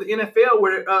video with the NFL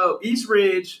where East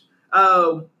Ridge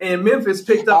and Memphis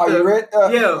picked up.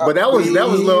 But that was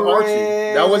Lil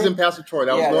Archie. That wasn't Pastor Troy.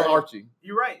 That was Lil Archie.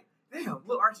 You're right. Damn,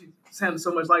 Lil Archie sounded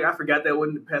so much like I forgot that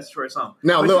wasn't the Pastor Troy song.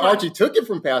 Now Lil Archie took it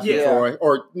from Pastor Troy,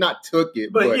 or not took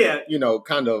it, but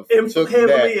kind of took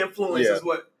heavily influenced is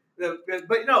what.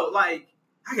 But no, like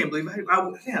I can't believe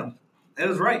damn. That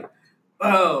is right.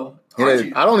 Oh, I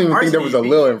don't even think there was a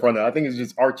Lil in front of it. I think it's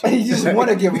just Archie. You just want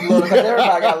to give him Lil because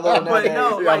everybody got Lil nowadays.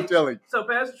 No, I'm telling you. So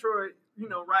Pastor Troy,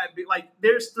 Ride Big. Like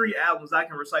there's 3 albums I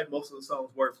can recite most of the songs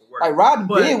word for word. Like Ride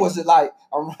Big was it like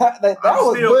that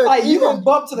was still, like you gonna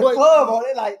bump to the club on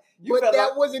it like. But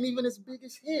that wasn't even his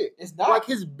biggest hit. It's not. Like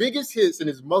his biggest hits and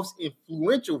his most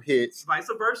influential hits. Vice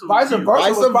versa.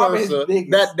 Was probably his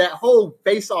biggest. That whole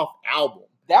Face Off album.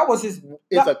 That was his.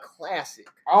 It's a classic.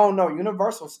 I don't know.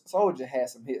 Universal Soldier had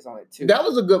some hits on it too. That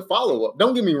was a good follow up.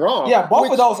 Don't get me wrong. Yeah,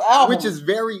 both of those albums, which is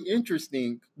very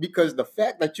interesting because the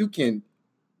fact that you can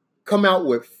come out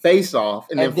with Face Off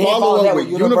and then follow up with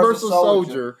Universal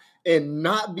Soldier and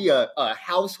not be a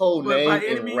household name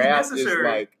in rap is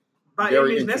like. By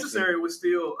Any Means Necessary was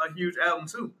still a huge album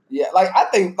too. Yeah, like I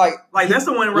think like that's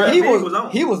the one Ride Big was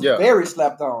on. He was very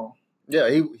slept on. Yeah,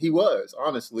 he was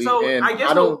honestly, so and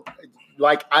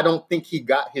I don't think he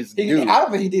got his due. I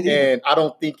don't think he did either. And I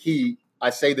don't think I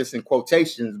say this in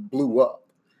quotations, blew up.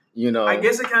 I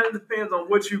guess it kind of depends on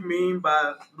what you mean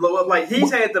by blow up. Like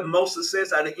he's had the most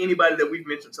success out of anybody that we've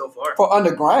mentioned so far. For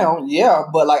underground, yeah,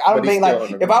 but like I don't think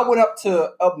like if I went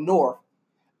up north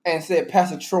and said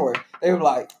Pastor Troy, they were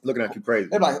like looking at you crazy.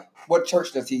 They're like, what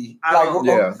church does he? I don't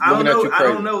know. I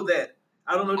don't know that.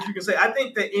 I don't know what you can say. I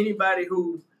think that anybody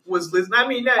who was listening, I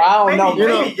mean,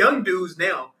 maybe young dudes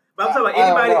now. But I'm talking about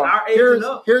anybody our age and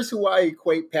up. Here's who I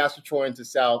equate Pastor Troy in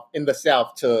the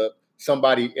South to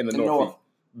somebody in the Northeast.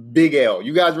 Big L.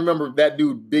 You guys remember that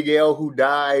dude, Big L, who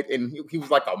died, and he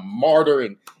was like a martyr,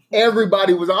 and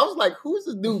everybody was. I was like, who's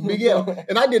this dude, Big L?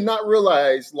 And I did not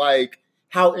realize like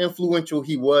how influential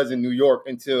he was in New York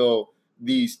until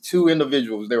these 2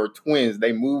 individuals. They were twins.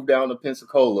 They moved down to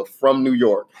Pensacola from New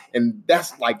York, and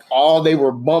that's like all they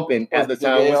were bumping at the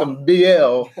time was some Big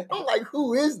L. I'm like,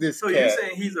 who is this? So you're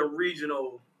saying he's a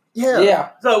regional?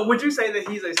 Yeah. So would you say that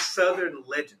he's a Southern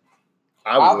legend?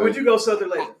 Would you go Southern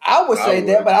legend? I would say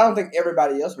that, but I don't think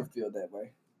everybody else would feel that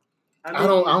way. I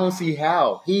don't see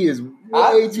how. He is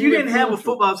way too You didn't have a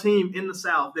football team in the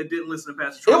South that didn't listen to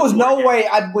Pastor Troy. There was no way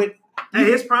I would. At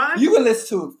his prime? You can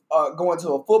listen to going to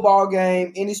a football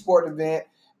game, any sport event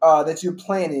that you're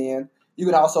playing in. You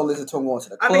can also listen to him going to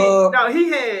the club. I mean, no, he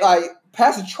had like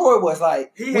Pastor Troy was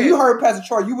like when you heard Pastor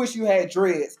Troy, you wish you had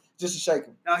dreads just to shake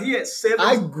him. Now he had 7.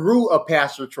 I grew a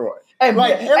Pastor Troy. And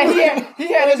like he had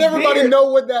does everybody beard.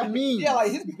 know what that means? Yeah,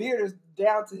 like his beard is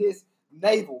down to his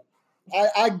navel.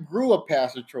 I grew a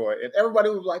Pastor Troy, and everybody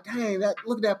was like, "Dang,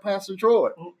 look at that Pastor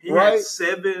Troy!" He had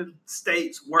 7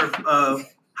 states worth of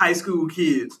high school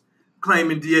kids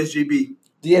claiming DSGB.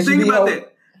 Think about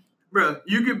that, bro.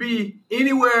 You could be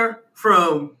anywhere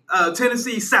from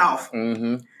Tennessee South,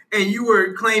 and you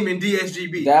were claiming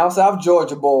DSGB. Down South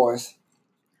Georgia boys.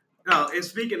 No, and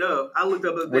speaking of, I looked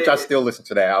up the which I still listen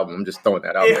to that album. I'm just throwing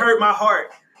that out. It hurt my heart.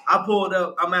 I pulled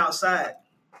up. I'm outside.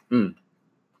 2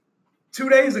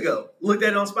 days ago, looked at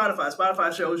it on Spotify.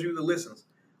 Spotify shows you the listens.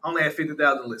 Only had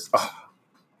 50,000 listens.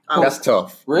 That's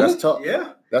tough. Really? That's tough.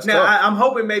 Yeah. That's Now tough. I'm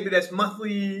hoping maybe that's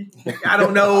monthly. I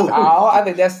don't know. I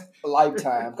think that's a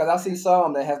lifetime because I see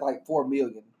some that has like 4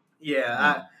 million.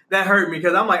 Yeah, that hurt me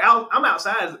because I'm like I'm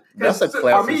outside. That's a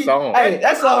classic song. Hey,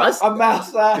 that's I'm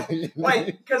outside. Like,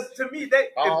 because to me that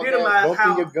Oh, epitomized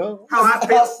bumping your gun. how I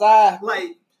feel. outside.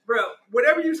 Like, bro,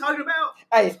 whatever you're talking about,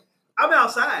 Hey, I'm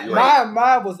outside. Like,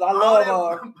 mine was I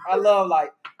all love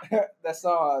like that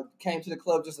song Came to the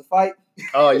Club Just to Fight.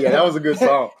 Oh yeah, that was a good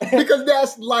song because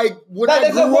that's like when Like,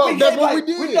 I grew up. That's what we like,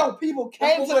 did. We know people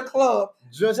came to the club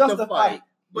just to to fight. fight.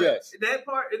 but Yes. that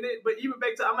part, and then, but even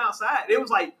back to I'm outside. It was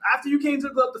like after you came to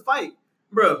the club to fight,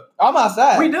 bro. I'm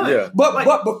outside. We done. Yeah. But Like-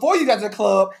 but before you got to the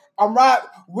club, I'm right.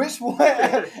 Which one?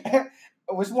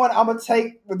 Which one I'm gonna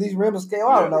take with these rims scale?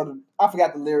 I don't know. I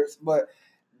forgot the lyrics, but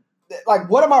like,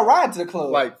 what am I riding to the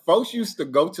club? Like folks used to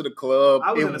go to the club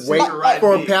I was in a and wait sister ride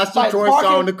for a big. Pastor Like Troy parking-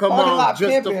 song to come parking on lot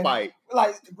just to pimping. fight.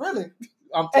 Like, really?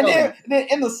 I'm And telling then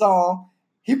in the song,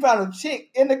 he found a chick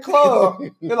in the club.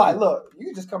 They're like, look, you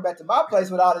can just come back to my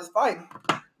place with all this fighting.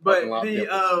 But Fucking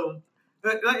lot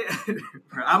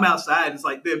bro, I'm outside. It's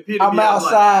like the epitome. I'm of,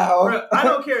 outside. Bro, I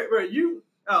don't care, bro.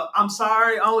 I'm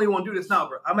sorry. I only want to do this now,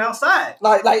 bro. I'm outside.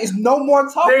 Like it's no more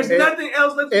talking. There's nothing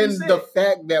else left to be and said. the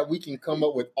fact that we can come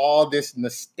up with all this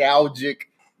nostalgic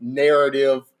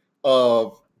narrative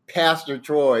of Pastor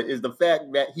Troy is the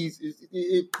fact that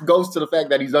it goes to the fact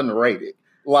that he's underrated.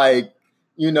 Like,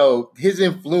 you know, his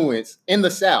influence in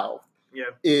the South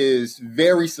is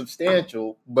very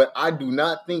substantial, but I do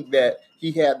not think that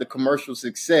he had the commercial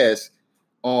success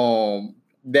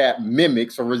that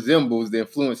mimics or resembles the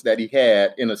influence that he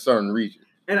had in a certain region.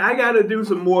 And I got to do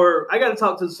some more. I got to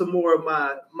talk to some more of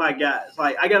my guys.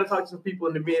 Like, I got to talk to some people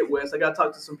in the Midwest. I got to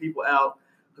talk to some people out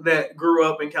that grew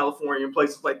up in California and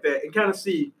places like that and kind of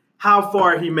see how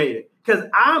far he made it. Because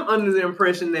I'm under the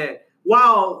impression that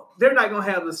while they're not going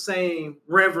to have the same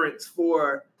reverence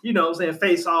for, you know what I'm saying,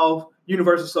 Face Off,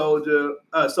 Universal Soldier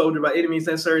by any means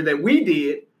necessary that we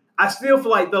did, I still feel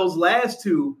like those last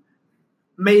two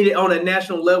made it on a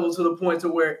national level to the point to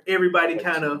where everybody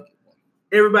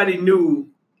knew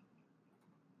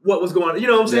what was going on. You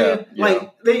know what I'm saying? Yeah.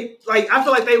 I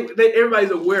feel like they everybody's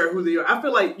aware of who they are. I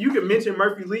feel like you can mention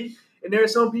Murphy Lee, and there are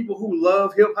some people who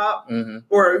love hip hop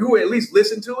or who at least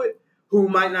listen to it, who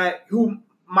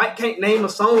can't name a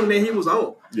song that he was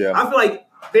on. Yeah. I feel like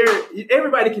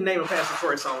everybody can name a Pastor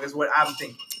Troy song is what I'm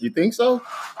thinking. You think so?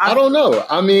 I don't know.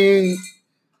 I mean,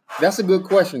 that's a good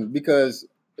question because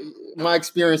my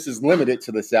experience is limited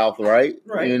to the South, right?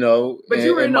 Right. You know, But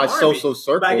you were in my the Army, social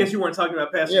circle. But I guess you weren't talking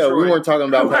about Pastor Yeah, Troy. we weren't talking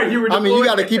about. Right, you were I mean, you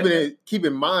got to deployed. keep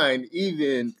in mind,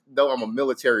 even though I'm a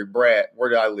military brat, where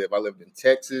did I live? I lived in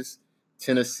Texas,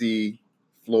 Tennessee,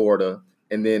 Florida,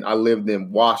 and then I lived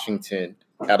in Washington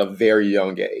at a very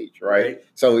young age, right?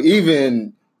 So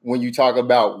even when you talk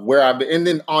about where I've been, and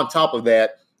then on top of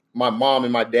that, my mom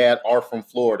and my dad are from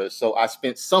Florida, so I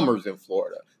spent summers in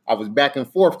Florida. I was back and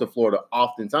forth to Florida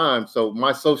oftentimes, so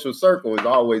my social circle has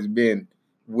always been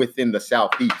within the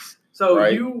Southeast. So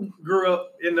right? you grew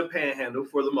up in the Panhandle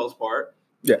for the most part.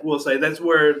 Yeah. We'll say that's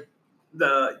where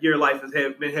your life has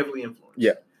been heavily influenced.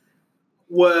 Yeah.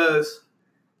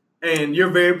 And you're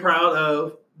very proud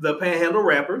of the Panhandle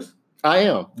rappers. I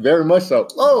am, very much so.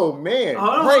 Oh, man, Hold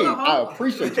on, great. hold on. I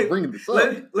appreciate you bringing this up.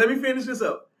 Let me finish this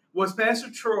up. Was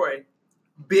Pastor Troy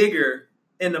bigger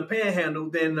in the Panhandle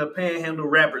than the Panhandle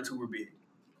rappers who were big?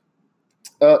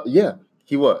 Yeah,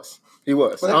 he was. He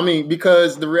was. I mean,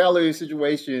 because the reality of the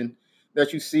situation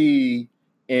that you see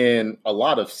in a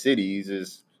lot of cities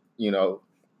is, you know,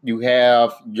 you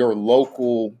have your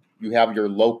local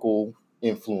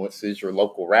influences, your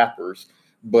local rappers,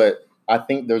 but I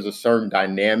think there's a certain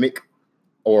dynamic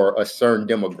or a certain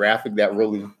demographic that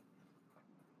really.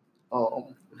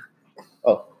 Oh,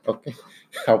 okay.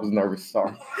 I was nervous.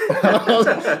 Sorry.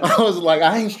 I was like,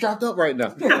 I ain't strapped up right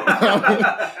now.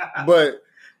 But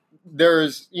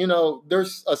there's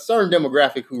a certain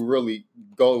demographic who really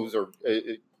goes or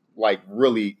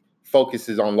really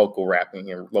focuses on local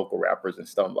rapping and local rappers and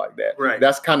stuff like that. Right.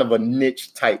 That's kind of a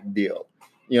niche type deal.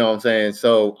 You know what I'm saying?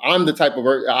 So I'm the type of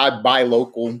I buy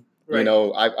local. Right. You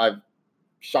know, I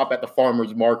shop at the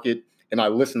farmers market and I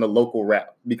listen to local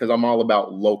rap because I'm all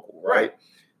about local. Right.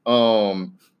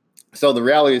 So the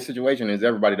reality of the situation is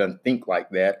everybody doesn't think like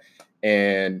that.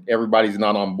 And everybody's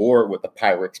not on board with the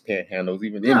Pyrex panhandles,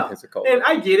 even in Pensacola. And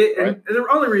I get it. Right? And the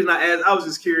only reason I asked, I was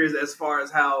just curious as far as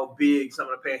how big some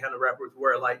of the panhandle rappers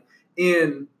were. Like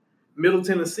in Middle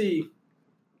Tennessee,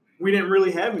 we didn't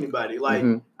really have anybody. Like,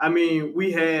 I mean,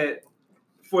 we had,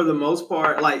 for the most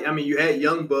part, you had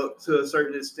Young Buck to a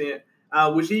certain extent,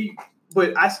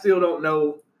 but I still don't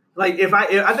know Like if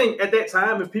I think at that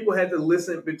time, if people had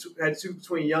to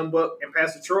between Young Buck and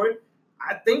Pastor Troy,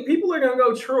 I think people are gonna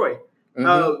go Troy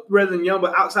rather than Young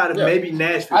Buck outside of maybe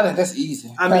Nashville. I think that's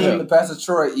easy. I mean, Pastor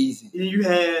Troy easy. You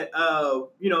had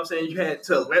you know what I'm saying, you had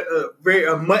to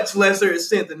a much lesser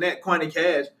extent than that Quanti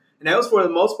Cash. And that was for the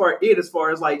most part it as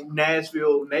far as like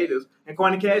Nashville natives. And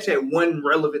Quanti Cash had one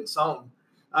relevant song,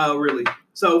 really.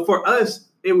 So for us,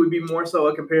 it would be more so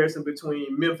a comparison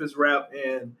between Memphis rap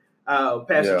and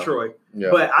Pastor Troy. Yeah.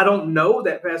 But I don't know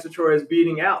that Pastor Troy is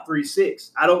beating out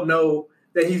 3-6. I don't know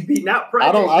that he's beating out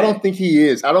Project. I don't think he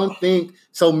is. I don't think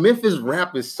so. Memphis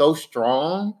rap is so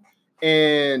strong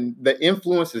and the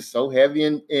influence is so heavy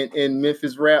in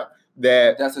Memphis rap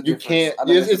that you can't.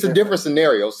 It's a different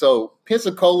scenario. So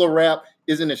Pensacola rap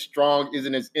isn't as strong,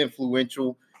 isn't as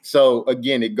influential. So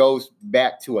again, it goes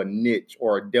back to a niche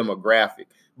or a demographic.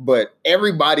 But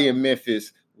everybody in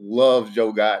Memphis loves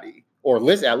Yo Gotti, or at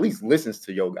least listens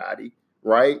to Yo Gotti,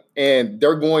 right? And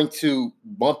they're going to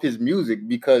bump his music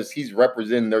because he's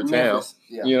representing their town,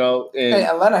 you know, and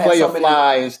Atlanta Play a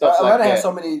Fly and stuff like that. Atlanta has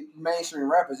so many mainstream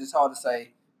rappers. It's hard to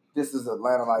say this is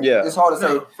Atlanta. Like, it's hard to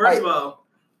say. First of all,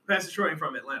 Pastor Troy ain't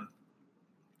from Atlanta.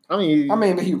 I mean,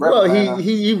 but he reps Atlanta.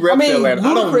 he reps Atlanta. I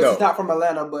don't know. Ludacris is not from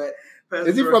Atlanta, but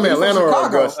is he from Atlanta or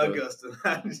Augusta?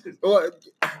 Augusta.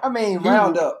 I mean,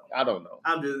 round up. I don't know.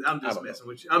 I'm just messing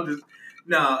with you.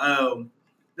 No.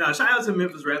 Shout out to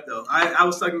Memphis rap though. I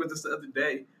was talking about this the other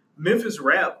day. Memphis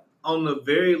rap on the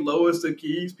very lowest of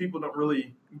keys, people don't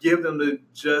really give them their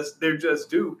just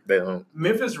due. They don't.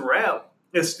 Memphis rap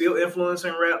is still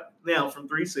influencing rap now from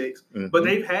 3-6, but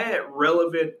they've had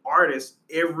relevant artists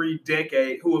every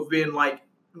decade who have been like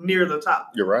near the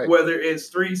top. You're right. Whether it's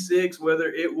 3-6,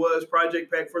 whether it was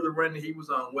Project Pack for the run that he was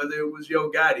on, whether it was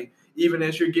Yo Gotti, even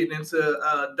as you're getting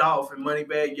into Dolph and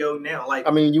Moneybagg Yo now. Like,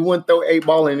 I mean, you wouldn't throw 8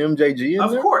 Ball and MJG in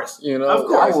there? Of course. You know? Of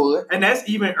course. I would. And that's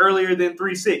even earlier than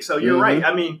 3-6. So you're right.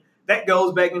 I mean, that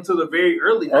goes back into the very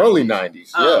early 90s. Early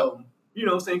 90s, yeah. You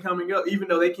know what I'm saying, coming up, even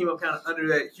though they came up kind of under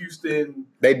that Houston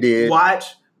watch.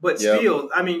 But still,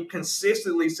 I mean,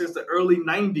 consistently since the early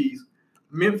 90s,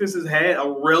 Memphis has had a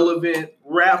relevant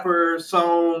rapper,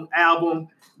 song, album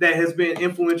that has been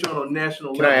influential on a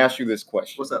national level. Can I ask you this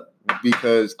question? What's up?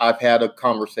 Because I've had a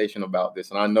conversation about this,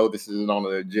 and I know this isn't on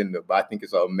the agenda, but I think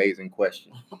it's an amazing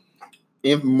question.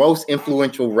 In most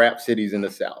influential rap cities in the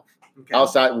South,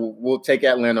 outside, we'll take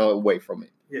Atlanta away from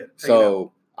it. Yeah.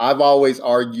 So I've always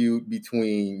argued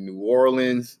between New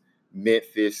Orleans,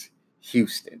 Memphis,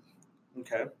 Houston.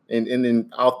 Okay. And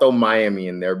then I'll throw Miami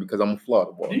in there because I'm a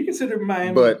Florida boy. Do you consider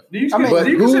Miami? But do you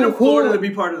consider Florida to be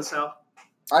part of the South?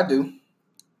 I do.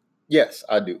 Yes,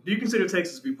 I do. Do you consider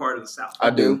Texas to be part of the South? I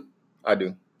do.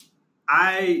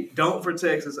 I don't for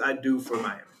Texas. I do for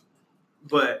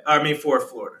Miami. For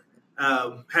Florida.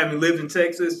 Having lived in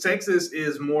Texas, Texas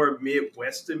is more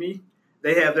Midwest to me.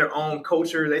 They have their own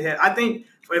culture. I think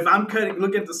if I'm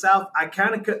looking at the South, I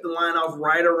kind of cut the line off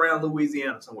right around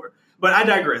Louisiana somewhere. But I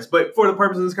digress. But for the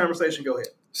purpose of this conversation, go ahead.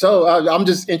 So I'm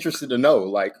just interested to know,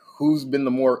 like, who's been the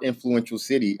more influential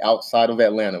city outside of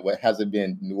Atlanta? What has it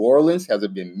been? New Orleans? Has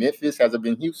it been Memphis? Has it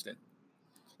been Houston?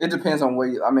 It depends on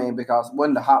where because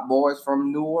wasn't the Hot Boys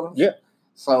from New Orleans? Yeah.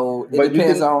 So it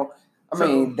depends on.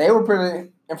 They were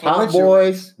pretty influential. Hot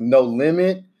Boys, No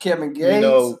Limit, Kevin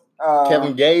Gates.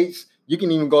 Kevin Gates. You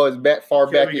can even go as far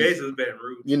back as... Kevin Gates is Baton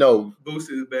Rouge.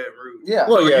 Boosie is Baton Rouge. Yeah.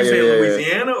 Well, you saying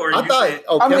Louisiana or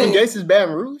Kevin Gates is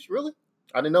Baton Rouge? Really?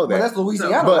 I didn't know that. Well, that's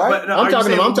Louisiana, right? I'm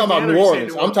talking about New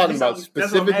Orleans. I'm talking about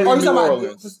specifically New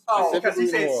Orleans. Because he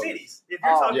said cities. If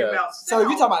you're talking about South, so if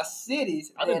you're talking about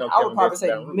cities, then I would probably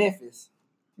say Memphis.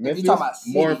 Memphis, if you're talking about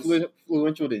cities, more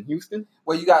influential than Houston?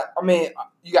 Well, you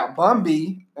got Bun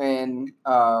B and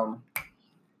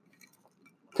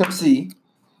Pimp C.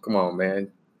 Come on,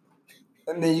 man.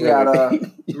 And then you got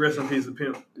rest in peace of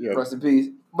Pimp. Yeah. Rest in peace.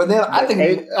 But then I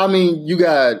think you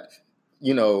got,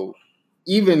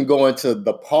 even going to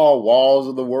the Paul Walls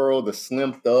of the world, the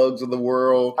Slim Thugs of the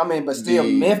world. But still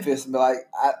Memphis, but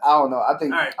I don't know. I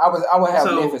think I would have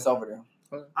Memphis over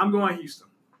there. I'm going Houston.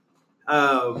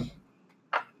 One,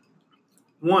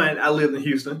 I lived in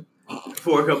Houston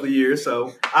for a couple of years,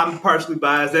 so I'm partially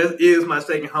biased. That is my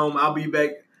second home. I'll be back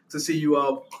to see you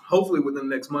all hopefully within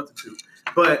the next month or two.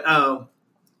 But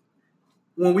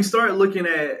when we start looking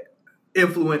at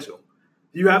influential,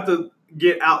 you have to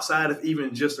get outside of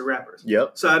even just the rappers.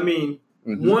 Yep. So,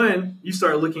 one, you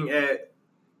start looking at,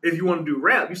 if you want to do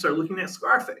rap, you start looking at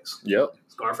Scarface. Yep.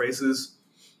 Scarface is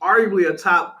arguably a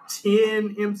top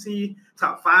 10 MC,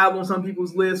 top 5 on some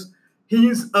people's list.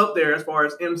 He's up there as far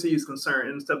as MC is concerned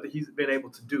and stuff that he's been able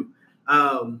to do.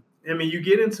 You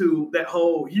get into that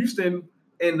whole Houston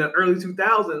in the early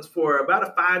 2000s for about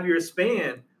a 5-year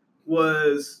span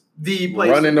was the place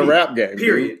running to the be, rap game.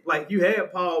 period. Dude. Like you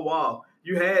had Paul Wall,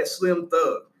 you had Slim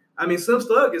Thug. I mean, Slim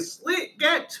Thug is slick.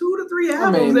 Got 2 to 3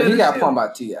 albums. he got pumped by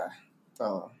T.I.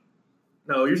 So.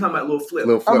 No, you're talking about Lil Flip.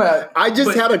 Lil Flip. I just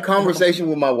but- had a conversation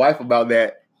with my wife about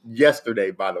that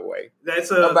yesterday, by the way.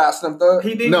 That's about Slim Thug?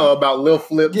 He did No, about Lil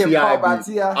Flip Getting T.I. pumped by beat.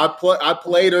 T.I.? I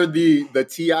played her the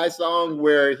T.I. song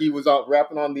where he was out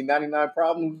rapping on the 99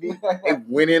 Problems beat and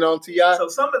went in on T.I. So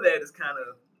some of that is kind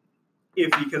of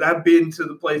iffy because I've been to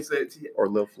the place that or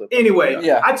Lil Flip. Anyway,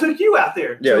 Yeah. I took you out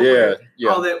there. Yeah.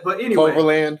 All that, but anyway,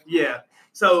 Cloverland. yeah.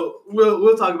 So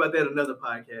we'll talk about that in another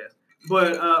podcast.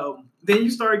 But then you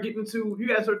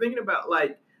guys start thinking about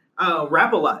like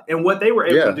Rap-A-Lot and what they were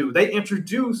able to do. They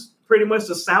introduced pretty much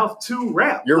the South to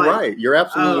rap. You're right. You're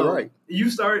absolutely right.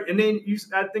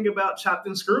 I think about Chopped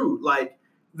and Screwed. Like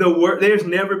there's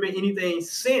never been anything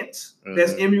since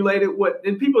that's emulated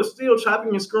and people are still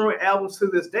chopping and screwing albums to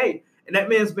this day. And that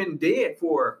man's been dead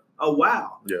for a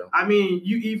while. Yeah. I mean,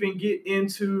 you even get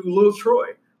into Lil Troy.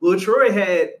 Lil Troy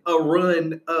had a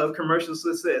run of commercial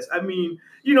success. I mean,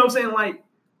 you know what I'm saying? Like,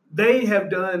 they have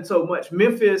done so much.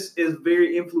 Memphis is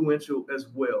very influential as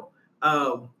well.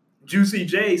 Juicy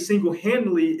J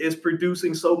single-handedly is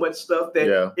producing so much stuff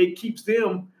that it keeps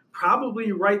them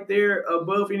probably right there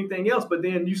above anything else. But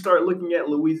then you start looking at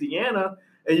Louisiana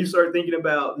and you start thinking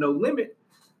about No Limit.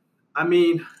 I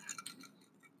mean,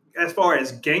 as far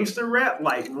as gangster rap,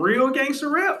 like real gangster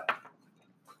rap,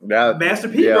 Master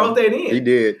P brought that in. He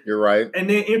did. You're right. And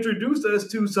then introduced us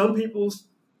to some people's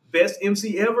best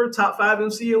MC ever, top 5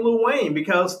 MC in Lil Wayne,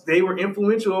 because they were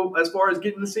influential as far as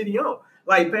getting the city on.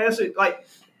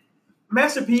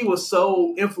 Master P was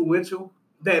so influential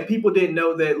that people didn't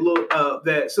know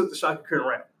that Silk the Shocker couldn't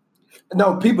rap.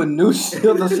 No, people knew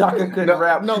Silk the Shocker couldn't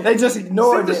rap. No, they just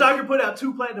ignored it. Silk the Shocker put out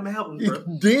 2 platinum albums, bro.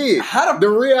 He did. The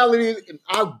reality is,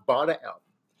 I bought it out.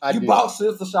 You bought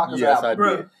Silk the Shocker's album. I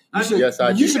bro. did.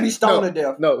 You should be stoned to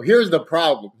death. No, here's the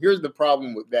problem. Here's the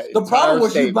problem with that. The problem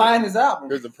was you buying his album.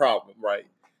 Here's the problem, right?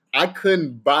 I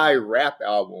couldn't buy rap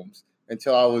albums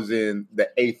until I was in the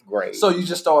 8th grade. So you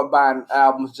just started buying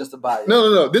albums just to buy it?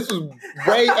 No. This was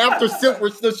way after Silk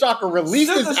the Shocker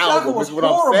released his album, is what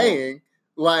I'm saying.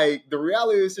 Like, the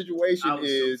reality of the situation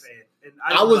is,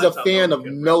 I was a fan of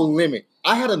No Limit.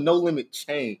 I had a No Limit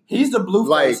chain. He's the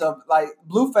Blueface of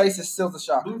Blueface is still the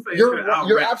Shocker.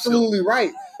 You're absolutely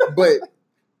right. But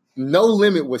No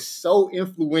Limit was so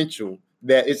influential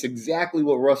that it's exactly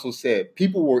what Russell said.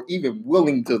 People were even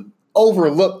willing to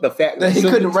overlook the fact that he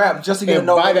couldn't rap just to get a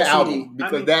No Limit album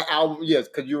because that album,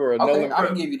 because you were a No Limit. I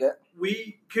can give you that.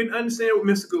 We couldn't understand what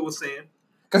Mystical was saying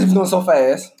because he was going so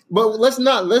fast. But let's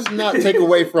not take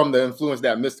away from the influence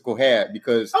that Mystical had,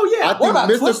 because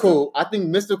I think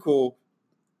Mystical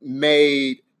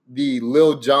made the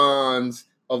Lil Jons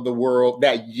of the world,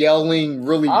 that yelling,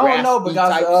 really raspy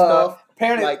type stuff.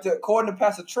 Apparently, according to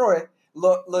Pastor Troy,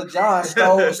 Lil Jon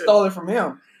stole it from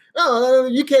him. No,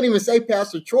 you can't even say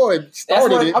Pastor Troy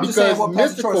started it, because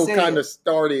Mystical kind of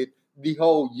started the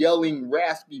whole yelling,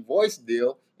 raspy voice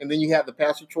deal. And then you have the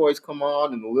Pastor Troys come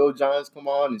on and the Lil Jons come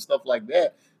on and stuff like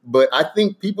that. But I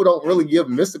think people don't really give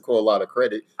Mystical a lot of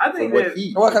credit. I think for what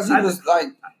he was like.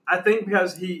 I think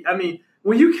because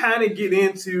when you kind of get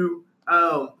into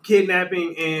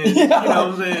kidnapping and you know what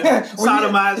I'm saying,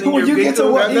 sodomizing your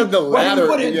victim, that's the latter.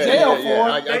 Put in jail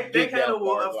for that kind of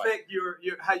will affect your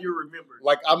how you remember.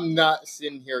 Like, I'm not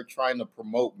sitting here trying to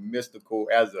promote Mystical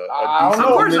as a of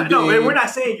course, no, and we're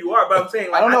not saying you are, but I'm saying,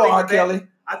 like, I don't know R. Kelly.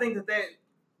 I think that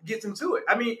gets him to it.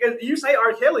 I mean, you say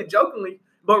R. Kelly jokingly,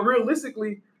 but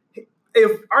realistically,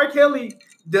 if R. Kelly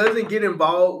doesn't get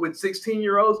involved with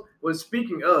 16-year-olds,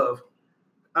 speaking of,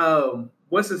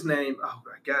 what's his name? Oh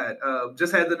my God!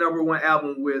 Just had the #1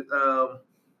 album with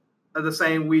the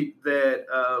same week that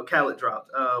Khaled dropped.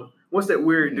 What's that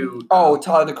weird dude? Oh,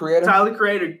 Tyler the Creator. Tyler the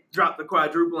Creator dropped the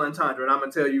quadruple entendre, and I'm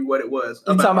gonna tell you what it was.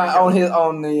 You talking about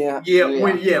on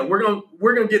the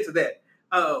we're gonna get to that.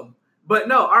 But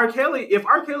no, R. Kelly. If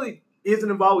R. Kelly isn't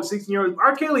involved with 16-year-olds,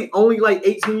 R. Kelly only like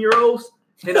 18-year-olds.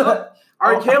 And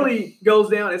R. Kelly goes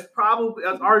down as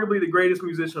arguably the greatest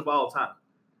musician of all time.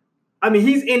 I mean,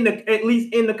 he's at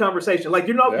least in the conversation. Like,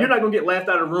 you're not gonna get laughed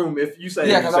out of the room if you say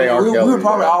because we would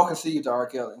probably all concede to R.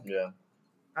 Kelly. Yeah.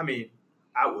 I mean,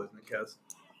 I wouldn't, because.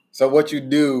 So what you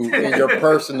do in your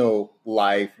personal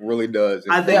life really does.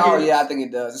 I think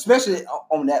it does, especially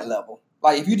on that level.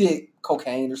 Like, if you did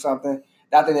cocaine or something,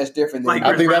 I think that's different. Like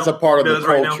I think that's a part of the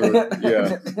culture.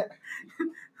 Yeah.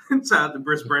 Shout out to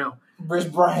Briss Brown. Briss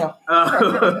Brown.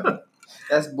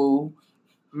 That's boo.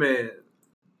 Man.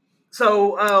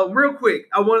 So, real quick,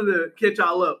 I wanted to catch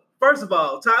y'all up First of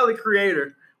all, Tyler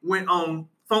Creator went on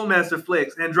Funkmaster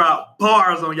Flex and dropped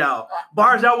bars on y'all.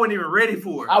 Bars y'all weren't even ready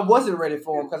for. I wasn't ready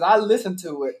for him because I listened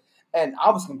to it and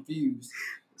I was confused.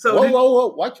 So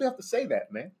whoa! Why'd you have to say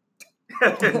that, man?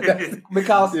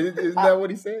 Because isn't that what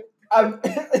he said?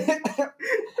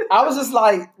 I was just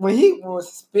like, when he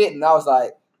was spitting, I was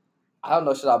like, I don't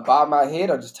know, should I bob my head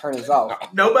or just turn this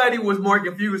off? Nobody was more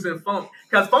confused than Funk.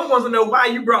 Because Funk wants to know why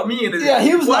you brought me into this. Yeah,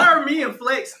 he was why like, are me and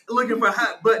Flex looking for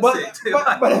hot butt sex?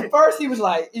 But at first he was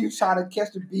trying to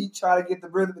catch the beat, trying to get the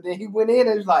rhythm, but then he went in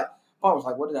and he was like, Funk was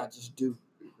like, what did I just do?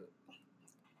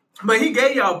 But he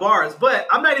gave y'all bars. But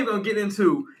I'm not even going to get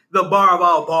into the bar of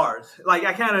all bars. Like,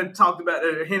 I kind of talked about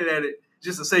it, hinted at it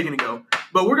just a second ago.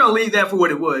 But we're going to leave that for what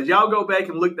it was. Y'all go back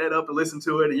and look that up and listen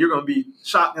to it, and you're going to be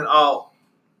shocked and awed.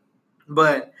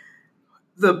 But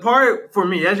the part for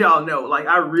me, as y'all know, like,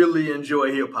 I really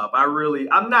enjoy hip hop.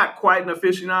 I'm not quite an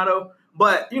aficionado,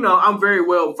 but, I'm very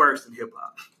well versed in hip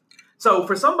hop. So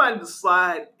for somebody to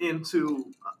slide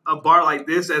into a bar like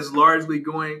this as largely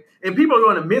going, and people are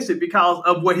going to miss it because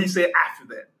of what he said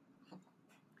after that.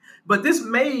 But this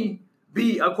may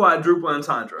be a quadruple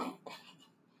entendre.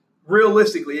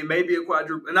 Realistically, it may be a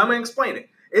quadruple, and I'm going to explain it.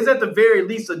 It's at the very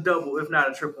least a double, if not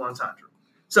a triple entendre.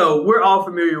 So we're all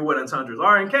familiar with what entendres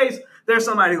are. In case there's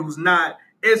somebody who's not,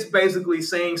 it's basically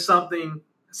saying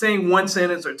one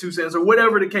sentence or two sentences or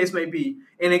whatever the case may be,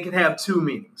 and it can have two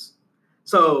meanings.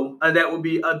 So that would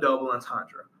be a double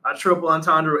entendre. A triple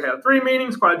entendre would have 3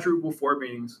 meanings, quadruple 4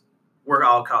 meanings. We're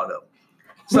all caught up.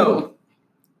 So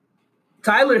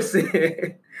Tyler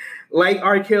said, like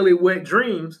R. Kelly, wet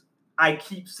dreams, I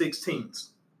keep 16s.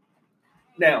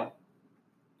 Now,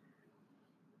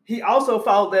 he also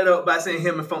followed that up by saying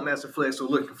him and Funkmaster Flex were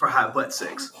looking for hot butt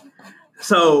sex.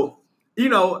 So,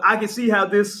 I can see how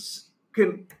this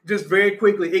can just very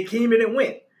quickly, it came and it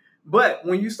went. But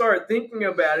when you start thinking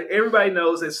about it, everybody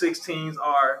knows that 16s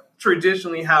are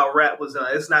traditionally how rap was done.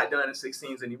 It's not done in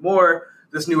 16s anymore.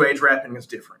 This new age rapping is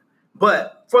different.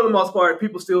 But for the most part,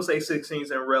 people still say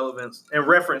 16s in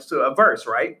reference to a verse,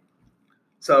 right?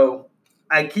 So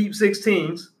I keep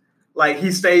 16s, like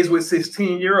he stays with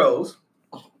 16-year-olds.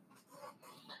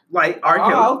 Like R.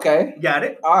 Kelly. Oh, okay. Got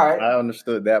it? All right. I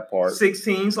understood that part.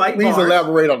 16s like Please bars.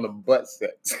 elaborate on the butt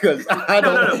sex. Because I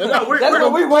don't know. No, That's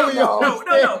what we waiting on. No.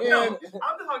 I'm just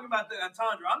talking about the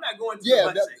entendre. I'm not going to the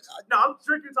butt sex. No, I'm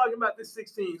strictly talking about the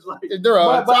 16s. Like, there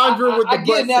are entendre with the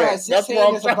butt sex. That's where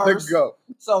I'm trying to go.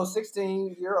 So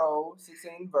 16-year-old,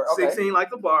 16 verse. Okay. 16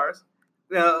 like the bars.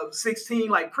 16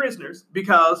 like prisoners,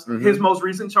 because his most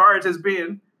recent charge has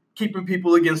been keeping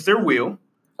people against their will.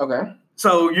 Okay.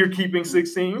 So you're keeping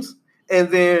 16s, and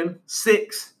then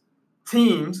 6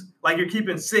 teams, like you're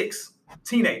keeping 6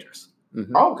 teenagers.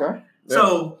 Mm-hmm. Oh, okay. Yeah.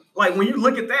 So, like, when you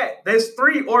look at that, there's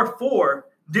 3 or 4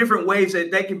 different ways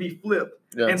that can be flipped,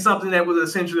 and something that was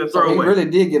essentially a throwaway. He really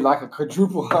did get like a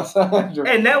quadruple entendre.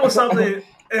 And that was something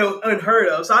unheard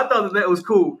of. So I thought that was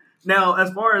cool. Now,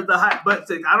 as far as the hot butt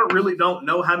sex, I don't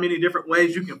know how many different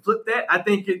ways you can flip that. I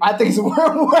think it's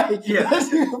one way. Yeah.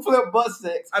 You can flip butt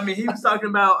sex. I mean, he was talking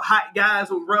about hot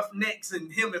guys with rough necks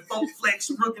and him and Funk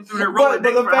Flex looking through their roller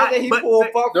But the fact that he pulled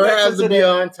Funk there Flex has to be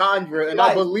an an entendre, and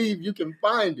I believe you can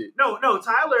find it. No,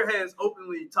 Tyler has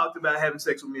openly talked about having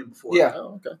sex with men before. Yeah.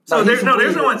 Oh, okay. So there's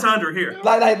no entendre here.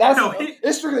 Like that's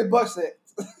it's strictly butt sex.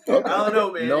 Okay. I don't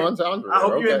know, man. No entendre. I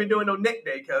hope you ain't been doing no neck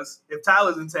day, because if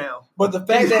Tyler's in town, but the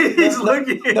fact that he's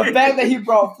looking, the fact that he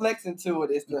brought Flex into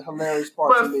it is the hilarious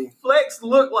part to me. Flex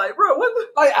looked like, bro, what the?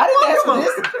 Like, I didn't ask for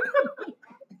this.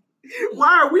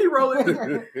 Why are we rolling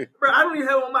through? Bro, I don't even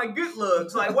have on my good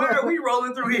looks. Like, why are we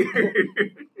rolling through here?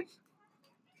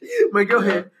 But go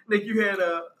ahead, Nick. You had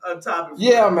a topic.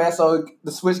 Yeah, man. So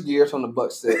the switch gears from the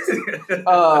butt sex.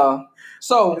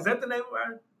 So is that the name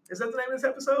of this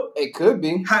episode? It could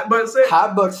be hot butt sex.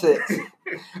 Hot butt sex.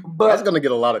 But that's gonna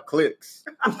get a lot of clicks.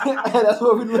 That's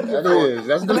what we're looking for. That is.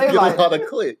 That's gonna get a lot of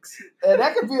clicks. And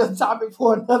that could be a topic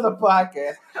for another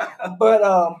podcast.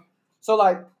 But so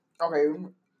like, okay,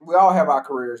 we all have our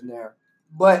careers now.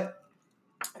 But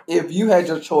if you had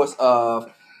your choice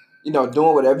of,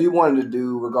 doing whatever you wanted to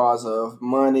do, regardless of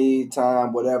money,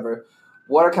 time, whatever,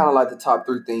 what are kind of like the top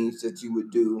 3 things that you would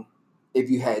do if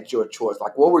you had your choice?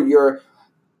 Like, what were your,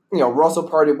 Russell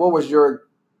Purdy, what was your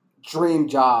dream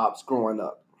jobs growing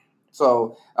up?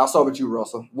 So I'll start with you,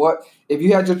 Russell. What, if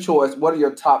you had your choice, what are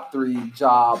your top 3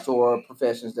 jobs or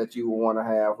professions that you would want to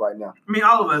have right now? I mean,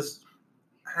 all of us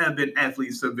have been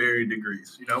athletes to varying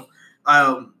degrees,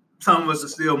 some of us are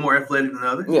still more athletic than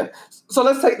others. Yeah. So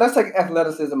let's take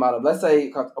athleticism out of it. Let's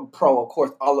say a pro, of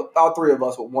course, all 3 of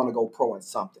us would want to go pro in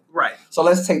something. Right. So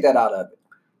let's take that out of it.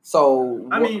 So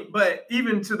I mean, but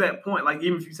even to that point, like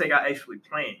even if you take out actually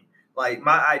playing, like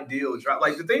my ideal job,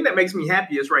 like the thing that makes me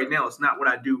happiest right now is not what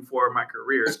I do for my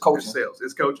career. It's coaching. It's sales.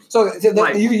 It's coaching. So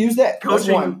Like, you can use that. That's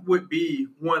Coaching one. would be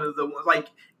one of the ones. Like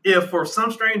if for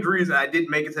some strange reason I didn't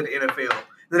make it to the NFL,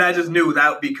 then I just knew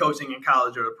that would be coaching in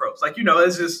college or the pros. Like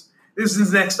it's just this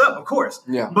is next up, of course.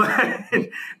 Yeah. But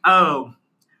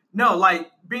no,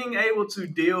 like being able to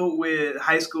deal with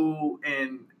high school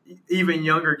and even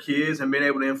younger kids and being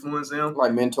able to influence them,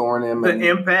 Like mentoring them. the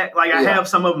impact. Like I Yeah. have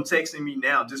some of them texting me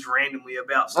now just randomly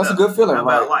about stuff. That's a good feeling,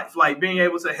 about right? life. Like being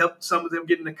able to help some of them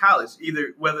get into college,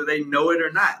 either whether they know it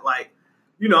or not. Like,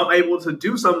 I'm able to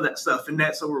do some of that stuff, and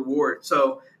that's a reward.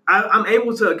 So I'm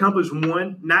able to accomplish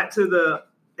one, not to the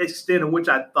extent of which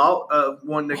I thought of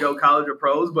wanting to go college or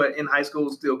pros, but in high school,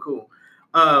 it's still cool.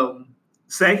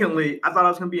 Secondly, I thought I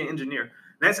was going to be an engineer.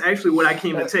 That's actually what I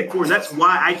came to Tech for. That's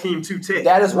why I came to Tech.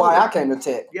 That is why I came to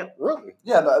Tech. Really?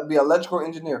 Yeah, to be an electrical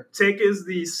engineer. Tech is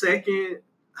the second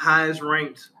highest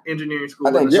ranked engineering school.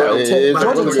 I think Yeah, Georgia it Tech. is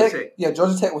Georgia really Tech. good. Yeah,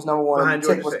 Georgia Tech was number one. Behind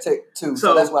Tech Georgia was Tech. Tech too. So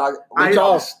So that's why Did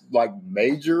y'all like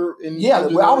major in? Yeah,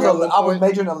 well, I engineering at one was point?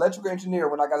 majoring in electrical engineer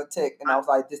when I got to Tech, and I was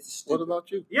like, "This is What stupid."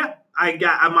 about you? Yeah, I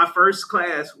got my first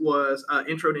class was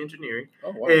Intro to Engineering.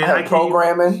 Oh, wow. And I had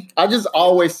programming. I just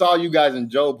always saw you guys in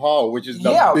Job Hall, which is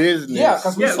the Yeah, business. yeah,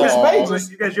 'cause we Yeah, switched hall. majors.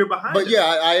 because you're behind. But us.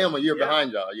 yeah, I am a year Yeah.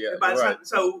 behind y'all. Yeah, By the right. time,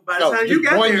 so by the No, time you just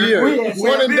got one there, year. we had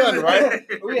One and done, business.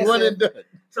 right? We had One said- and done.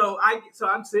 So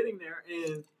I'm sitting there,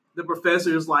 and the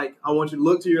professor is like, "I want you to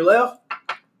look to your left,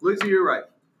 look to your right."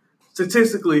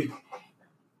 Statistically,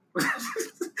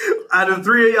 out of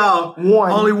three of y'all,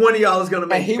 One. only one of y'all is gonna And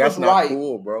make he it. That's was not right.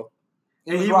 cool, bro.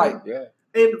 He was he- right. Yeah.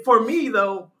 And for me,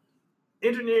 though,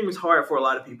 engineering was hard for a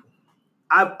lot of people.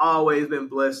 I've always been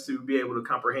blessed to be able to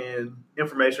comprehend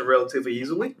information relatively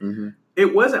easily. Mm-hmm.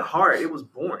 It wasn't hard. It was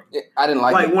boring. I didn't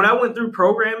like Like it. when I went through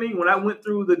programming, when I went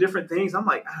through the different things, I'm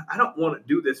like, I don't want to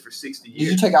do this for 60 Did you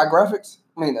years. take iGraphics?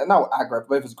 I mean, not iGraphics,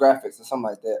 but it was graphics or something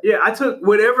like that. Yeah, I took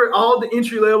whatever, all the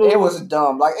entry level. It was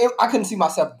dumb. Like I couldn't see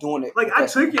myself doing it. like I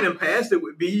took it and passed it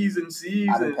with B's and C's.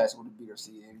 I didn't And, pass it with a B or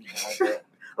C or anything like that.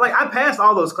 like I passed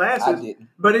all those I classes, didn't.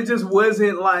 but it just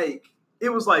wasn't like, it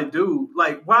was like, dude,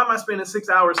 like, why am I spending 6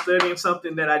 hours studying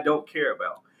something that I don't care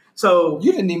about? So,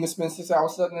 You didn't even spend 6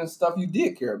 hours studying stuff you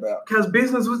did care about. because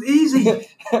business was easy.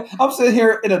 I'm sitting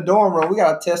here in a dorm room. We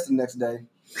got a test the next day.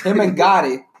 Him and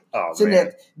Gotti Oh sitting man.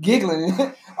 there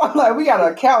giggling. I'm like, we got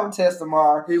an accountant test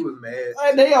tomorrow. He was mad.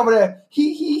 And they over there.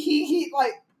 He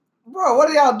like, bro, what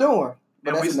are y'all doing?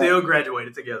 And we still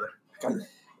graduated together.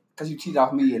 Because you cheated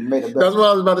off me and made it That's better. what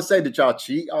I was about to say. Did y'all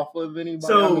cheat off of anybody?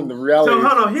 So- I mean, the reality. So,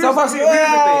 hold on. Here's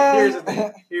Somebody- the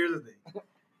thing. Here's the thing.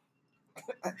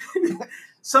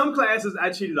 Some classes I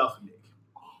cheated off of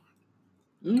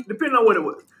Nick. Depending on what it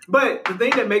was. But the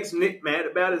thing that makes Nick mad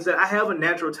about it is that I have a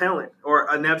natural talent or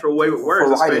a natural way with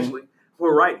words, writing. especially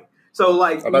for writing. So,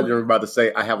 like, I thought you were about to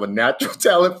say I have a natural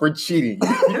talent for cheating,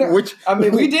 which I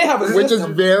mean, we did have a which is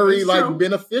system. very It's like true.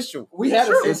 beneficial We had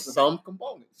a in system. some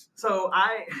components. So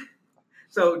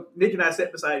Nick and I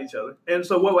sat beside each other. And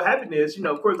so what would happen is,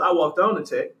 of course, I walked on the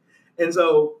tech. And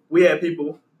so we had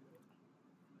people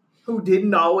who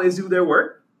didn't always do their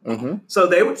work. Mm-hmm. So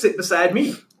they would sit beside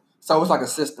me. So it's like a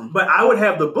system. But I would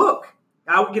have the book.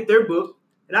 I would get their book,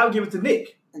 and I would give it to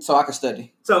Nick. So I could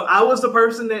study. So I was the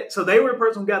person so they were the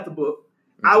person who got the book.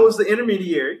 I was the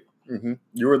intermediary. Mm-hmm.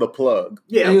 You were the plug.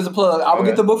 Yeah. And he was a plug. I would Okay.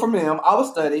 get the book from him. I would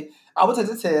study. I would take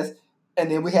the test.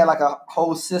 And then we had like a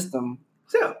whole system.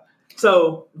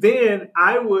 So then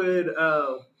I would,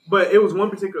 but it was one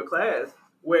particular class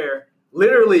where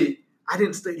literally I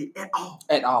didn't study at all.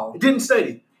 At all. Didn't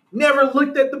study. Never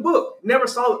looked at the book. Never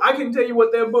saw it. I can tell you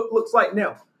what that book looks like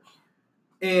now.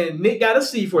 And Nick got a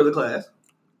C for the class.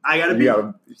 I got a B.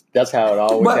 That's how it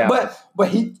always happens. But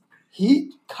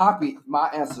he copied my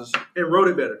answers. And wrote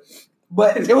it better.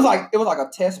 But it was like a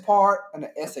test part and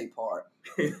an essay part.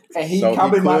 And he So he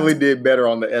copied my clearly did better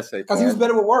on the essay because he was part.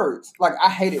 better with words. Like I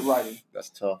hated writing. That's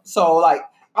tough. So like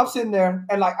I'm sitting there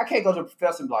and like I can't go to the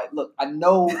professor and be like, look, I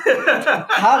know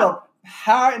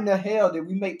how in the hell did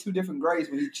we make 2 different grades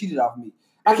when he cheated off me?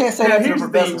 I can't say Now, that to here's the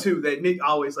the thing, professor. too, that Nick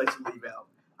always likes to leave out.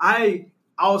 I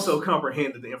also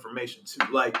comprehended the information,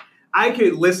 too. Like, I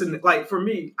could listen. Like, for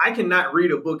me, I cannot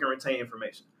read a book and retain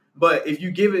information. But if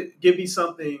you give me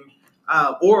something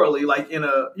orally, like in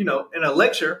a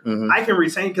lecture, Mhm. I can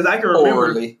retain because I can remember.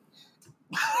 Orally.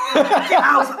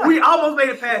 We almost made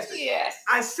it past it. Yes.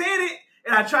 I said it,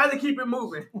 and I try to keep it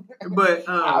moving. But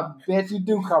I bet you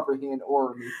do comprehend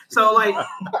orally. so like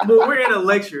when we're in a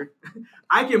lecture,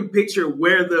 I can picture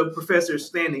where the professor's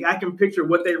standing. I can picture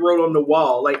what they wrote on the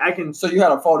wall. Like I can So you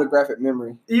had a photographic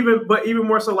memory. even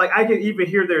more so. Like I can even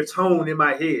hear their tone in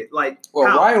my head. Like Well,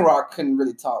 Ryan Rock couldn't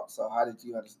really talk, so how did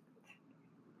you understand?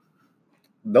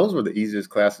 Those were the easiest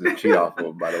classes to cheat off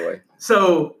of, by the way.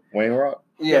 So Wayne Rock.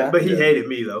 Yeah, but he hated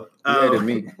me though. He hated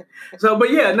me. So, but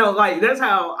yeah, no, like that's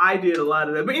how I did a lot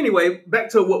of that. But anyway, back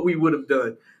to what we would have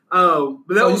done. But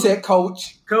that so you was said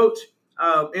coach.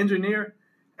 engineer,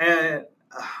 and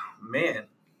man,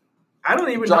 I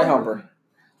don't even Dry know. humper.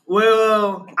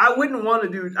 Well, I wouldn't want to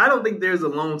do. I don't think there's a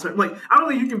long term. Like I don't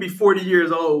think you can be 40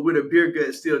 years old with a beer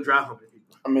gut still dry humping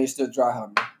people. I mean, it's still dry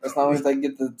humper. As long as they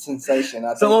get the sensation.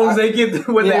 So long as they get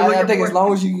what they're looking I think for. as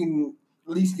long as you can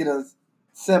at least get a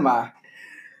semi,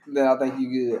 then I think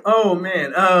you good. Oh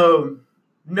man,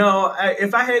 no.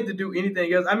 If I had to do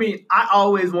anything else, I mean, I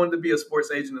always wanted to be a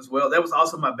sports agent as well. That was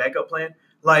also my backup plan.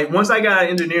 Like once I got out of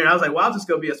engineering, I was like, well, I'll just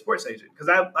go be a sports agent because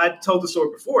I told the story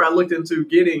before. I looked into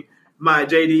getting my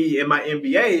JD and my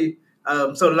MBA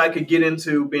so that I could get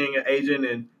into being an agent,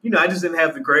 and I just didn't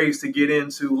have the grades to get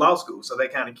into law school, so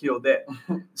that kind of killed that.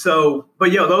 So,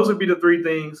 but yeah, those would be the three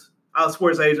things: a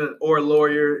sports agent or a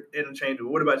lawyer,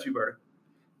 interchangeable. What about you, Bertie?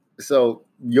 So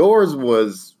yours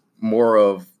was more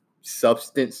of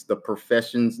substance, the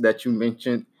professions that you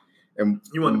mentioned. And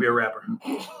you want to be a rapper.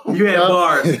 You had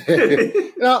bars.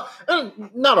 No,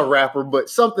 not a rapper, but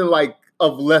something like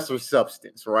of lesser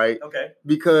substance, right? Okay.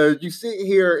 Because you sit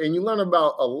here and you learn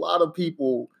about a lot of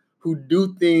people who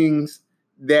do things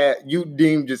that you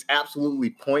deem just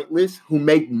absolutely pointless, who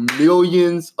make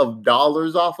millions of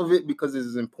dollars off of it because it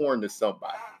is important to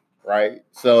somebody, right?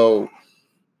 So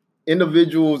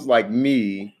individuals like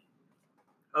me,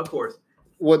 of course,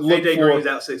 would look AJ for. Green's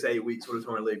out 6 to 8 weeks with a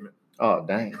torn ligament. Oh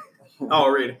dang!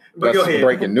 Already, but That's go ahead.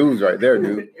 breaking news right there,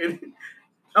 dude.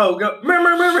 Oh, go! Murmur.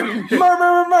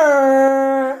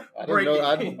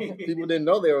 I didn't know. People didn't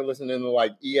know they were listening to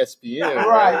like ESPN,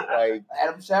 Right. Like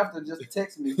Adam Schefter just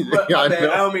texted me. But, Yeah, my I bad.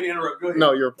 know. I don't mean to interrupt. Go ahead.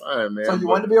 no, you're fine, man. So you But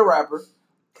wanted to be a rapper.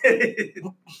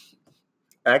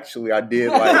 actually, I did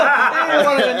like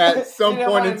at some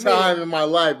point in time in my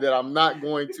life that I'm not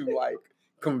going to like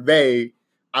convey.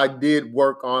 I did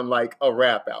work on like a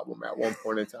rap album at one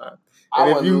point in time. I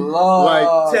And would if you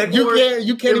love. Tech you Wars?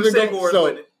 can't It was even Tech go. Wars, So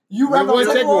wasn't it? You it rap on was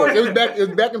Tech Tech Wars. Wars? It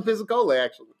was back in Pensacola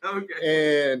actually.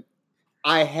 Okay. And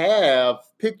I have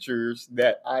pictures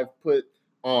that I've put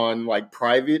on like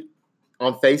private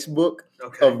on Facebook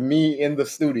Okay. of me in the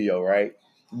studio, right?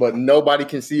 But nobody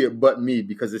can see it but me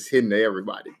because it's hidden to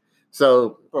everybody.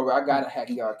 So Bro, I gotta hack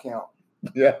your account.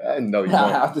 yeah, no, you I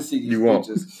won't. have to see these You won't.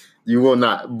 pictures. You will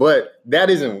not. But that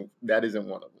isn't one of them.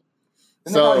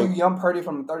 Isn't they call So you Young Purdy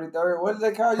from the 33rd? What did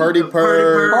they call you? Purdy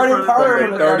Purd Purdy Purd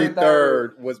from the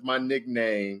 33rd was my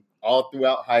nickname all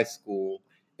throughout high school.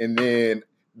 And then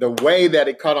the way that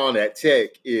it caught on at Tech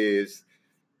is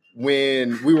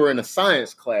when we were in a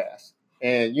science class.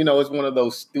 And, it's one of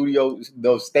those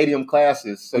stadium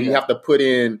classes. So you have to put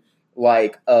in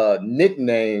like a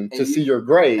nickname to see your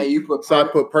grade. And you put So I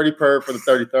put Purdy Purd for the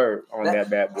 33rd on that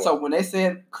bad boy. So when they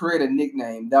said create a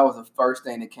nickname, that was the first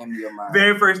thing that came to your mind.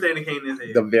 Very first thing that came in his head.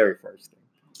 The very first thing.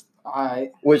 All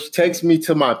right. Which takes me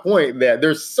to my point that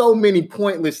there's so many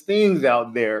pointless things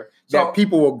out there that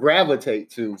people will gravitate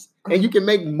to, and you can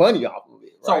make money off of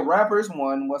it. Right? So rappers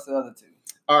one. What's the other two?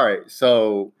 All right.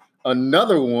 So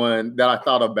another one that I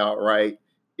thought about, right,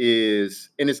 is,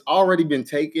 and it's already been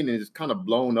taken and it's kind of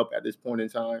blown up at this point in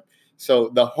time. So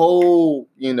the whole,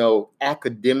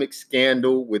 academic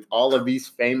scandal with all of these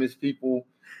famous people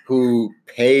who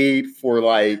paid for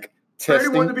like testing.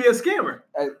 Bertie wanted to be a scammer.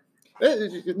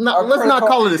 Let's not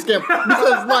call it a scam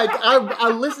because like I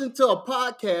listened to a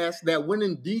podcast that went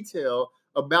in detail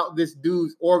about this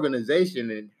dude's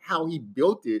organization and how he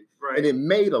built it, Right. and it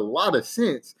made a lot of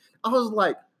sense. I was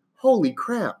like, holy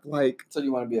crap. Like, So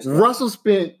you want to be a star? Russell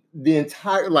spent the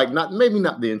entire, like, maybe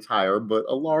not the entire, but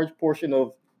a large portion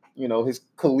of, his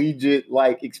collegiate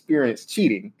like experience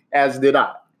cheating, as did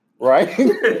I. Right.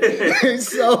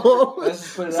 So Let's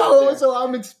just put it out there. so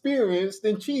I'm experienced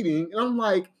in cheating, and I'm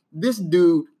like, this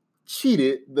dude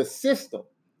cheated the system.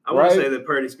 I want to Right? say that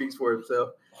Purdy speaks for himself.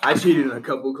 I cheated in a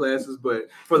couple classes, but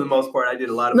for the most part, I did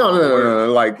a lot of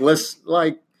No. Like, let's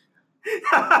like.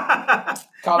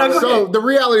 Call No, it go a- So the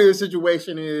reality of the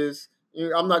situation is,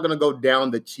 I'm not gonna go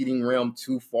down the cheating realm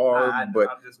too far, but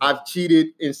I've cheated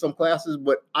in some classes.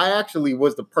 But I actually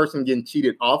was the person getting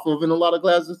cheated off of in a lot of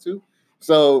classes too.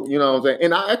 So, you know what I'm saying?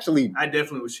 And I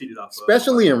definitely was cheated off.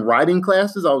 Especially in writing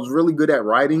classes, I was really good at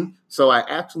writing. So I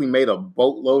actually made a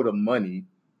boatload of money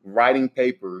writing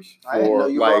papers for I didn't know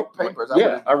you wrote papers.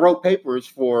 I wrote papers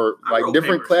for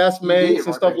different classmates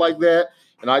and stuff like that.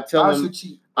 And I tell them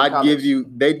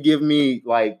they'd give me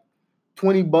like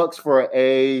 $20 for an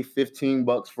A,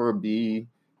 $15 for a B,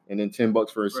 and then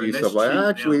 $10 for a C. Stuff like that. I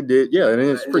actually did, and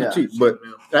it's pretty cheap. But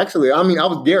actually, I mean, I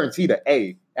was guaranteed an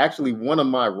A. Actually, one of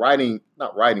my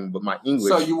not writing, but my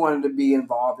English. So you wanted to be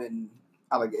involved in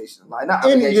allegations, like not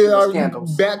allegations,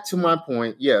 scandals. Back to my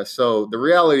point, So the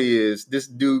reality is, this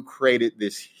dude created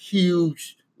this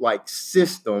huge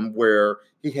system where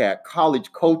he had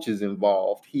college coaches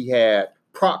involved, he had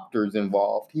proctors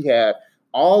involved, he had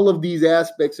all of these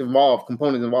aspects involved,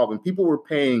 components involved, and people were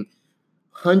paying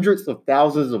hundreds of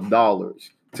thousands of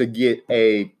dollars to get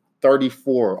a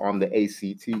 34 on the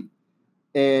ACT,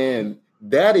 and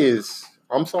that is,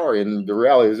 I'm sorry, in the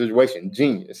reality of the situation,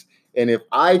 genius. And if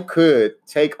I could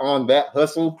take on that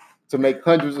hustle to make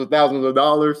hundreds of thousands of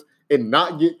dollars and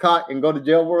not get caught and go to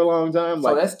jail for a long time,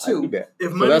 so that's two.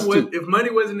 If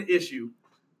money wasn't an issue,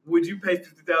 would you pay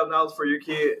 $50,000 for your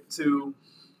kid to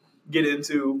get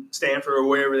into Stanford or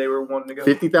wherever they were wanting to go?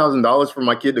 $50,000 for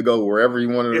my kid to go wherever he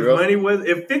wanted to go.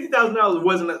 If $50,000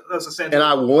 wasn't a substantial, and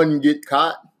I wouldn't get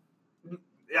caught.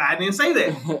 I didn't say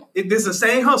that. This is the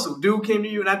same hustle. Dude came to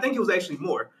you, and I think it was actually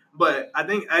more. But I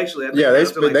think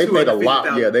they paid a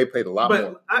lot. Yeah, they paid a lot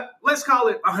more. Let's call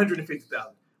it $150,000.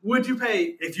 Would you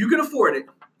pay, if you could afford it?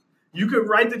 You could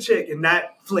write the check and not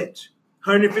flinch.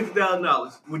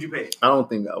 $150,000. Would you pay it? I don't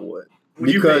think I would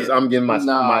because I'm getting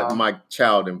my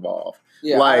child involved.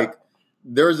 Yeah,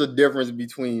 there's a difference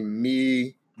between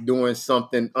me doing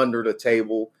something under the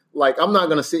table. I'm not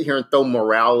gonna sit here and throw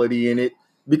morality in it.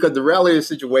 Because the reality of the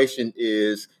situation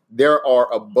is there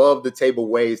are above the table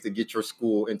ways to get your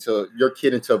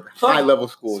kid into high level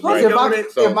schools. Right?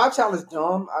 If my child is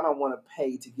dumb, I don't want to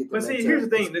pay to get them. But see, here's the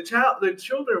thing: the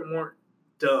children weren't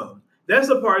dumb. That's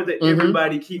the part that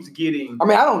everybody keeps getting. I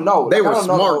mean, I don't know. They were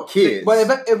smart kids. But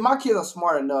if my kids are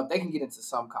smart enough, they can get into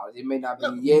some college. It may not be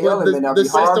Yale. It may not be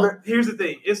Harvard. Here's the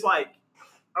thing: it's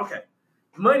okay,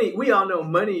 money. We all know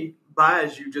money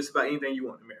buys you just about anything you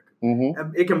want in America.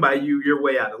 Mm-hmm. It can buy you your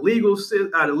way out of legal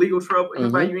trouble. It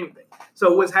can buy you anything.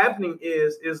 So what's happening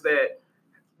is that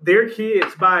their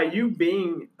kids, by you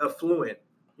being affluent,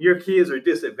 your kids are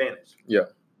disadvantaged. Yeah.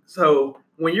 So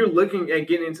when you're looking at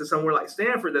getting into somewhere like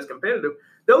Stanford that's competitive,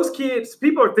 those kids,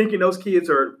 people are thinking those kids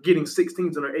are getting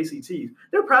 16s on their ACTs.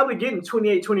 They're probably getting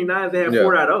 28, 29s. They have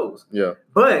 4.0s. Yeah.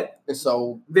 But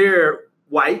so they're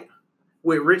white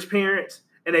with rich parents.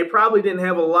 And they probably didn't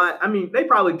have a lot. I mean, they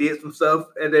probably did some stuff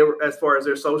as far as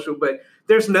their social, but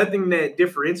there's nothing that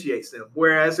differentiates them.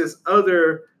 Whereas this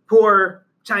other poor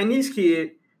Chinese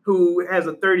kid who has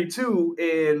a 32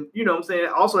 and, you know what I'm saying,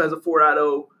 also has a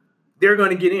 4.0, they're going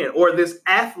to get in. Or this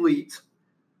athlete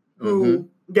who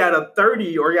got a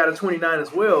 30 or got a 29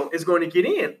 as well is going to get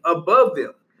in above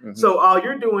them. Mm-hmm. So all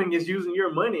you're doing is using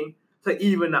your money to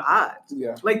even the odds.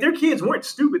 Yeah. Their kids weren't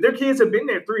stupid. Their kids have been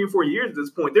there 3 and 4 years at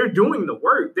this point. They're doing the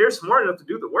work. They're smart enough to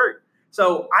do the work.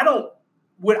 So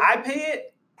would I pay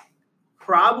it?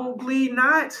 Probably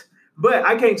not. But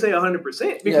I can't say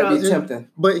 100% because it's tempting.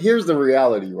 But here's the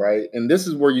reality, right? And this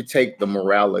is where you take the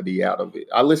morality out of it.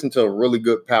 I listened to a really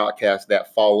good podcast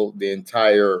that followed the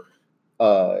entire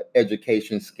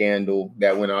education scandal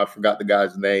that went on. I forgot the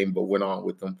guy's name, but went on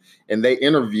with them. And they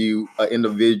interviewed an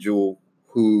individual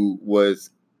who was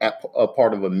a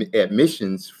part of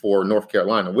admissions for North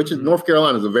Carolina, which is North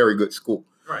Carolina is a very good school.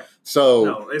 Right.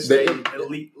 So it's an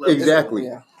elite level. Exactly.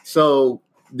 Yeah. So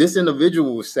this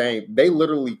individual was saying they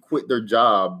literally quit their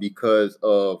job because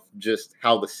of just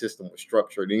how the system was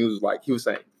structured. And he was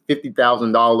saying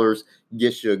 $50,000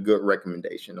 gets you a good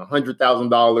recommendation.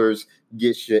 $100,000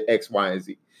 gets you X, Y, and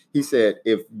Z. He said,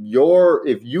 if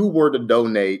you were to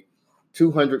donate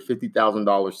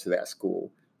 $250,000 to that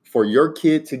school, for your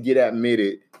kid to get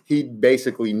admitted, he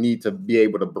basically need to be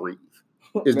able to breathe.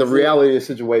 Is the reality of the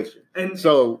situation. And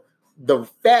so the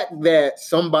fact that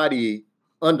somebody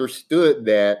understood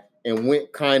that and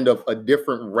went kind of a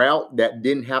different route that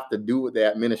didn't have to do with the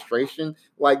administration,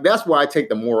 that's why I take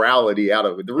the morality out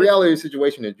of it. The reality of the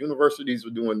situation is universities are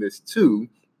doing this too.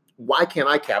 Why can't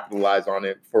I capitalize on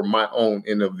it for my own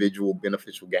individual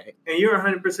beneficial gain? And you're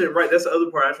 100% right. That's the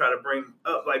other part I try to bring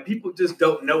up. People just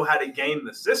don't know how to game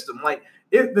the system.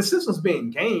 If the system's being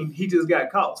gamed, he just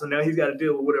got caught. So now he's got to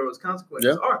deal with whatever his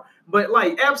consequences are. But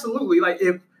absolutely,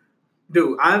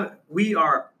 we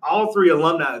are all 3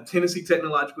 alumni of Tennessee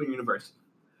Technological University.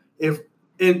 It's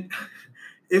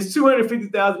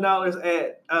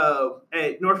 $250,000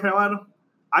 at North Carolina.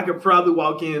 I could probably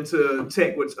walk into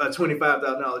Tech with a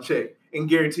 $25,000 check and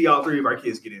guarantee all 3 of our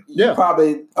kids get in. You Yeah.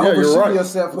 probably Yeah, you're overshoot right.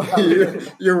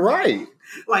 yourself. You're right.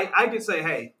 Like I could say,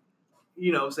 hey,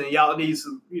 you know what I'm saying, y'all need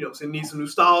some, you know what I'm saying, need some new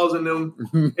stalls in them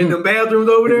bathrooms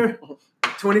over there.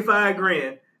 25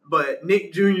 grand. But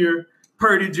Nick Jr.,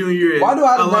 Purdy Jr., and Why do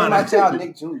I have to name Alana. my child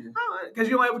Nick Jr.? Because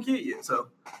you don't have a kid yet, so.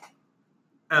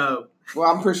 Well,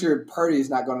 I'm pretty sure Purdy is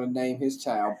not going to name his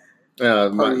child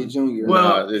Purdy Jr.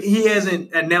 Well, it's- he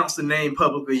hasn't announced the name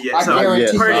publicly yet. I So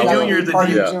guarantee Purdy you Jr. is the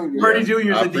Purdy default. Jr. Purdy Jr. is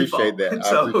I the appreciate default.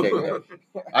 that. I appreciate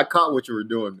that. I caught what you were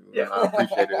doing. Yeah. I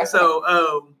appreciate it.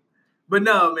 So, but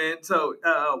no, man. So,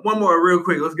 one more real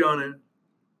quick. Let's go on and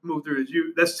move through this.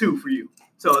 That's 2 for you.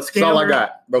 So, a That's all I scammer,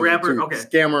 got. Those are rapper, 2. okay.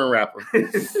 Scammer and rapper.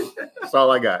 That's all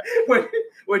I got.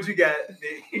 what you got,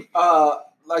 Nick?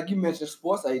 Like you mentioned,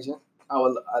 sports agent. I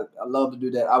love to do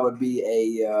that. I would be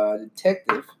a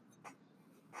detective.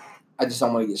 I just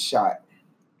don't want to get shot.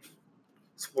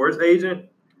 Sports agent,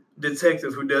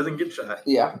 detective who doesn't get shot,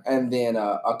 Yeah, and then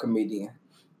a comedian.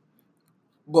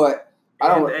 But I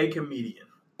don't and a comedian.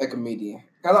 a comedian.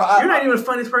 You're not even the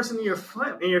funniest person in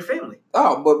your family.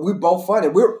 Oh, but we're both funny.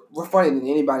 We're funnier than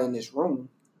anybody in this room.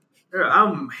 Yeah,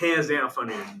 I'm hands down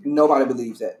funnier than you. Nobody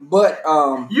believes that. But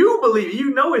You believe,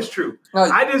 you know it's true.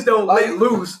 like, I just don't let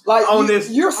loose like on you, this.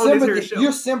 You're on this here sympathy. show.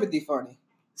 You're sympathy funny.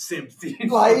 Sympathy.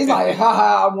 Like it's like,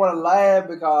 haha, I want to laugh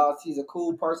because he's a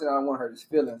cool person. I don't want to hurt his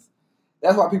feelings.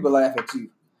 That's why people laugh at you.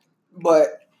 But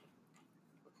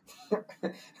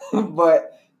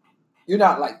but you're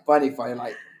not like funny.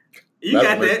 Like you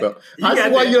got messed that. up. You I got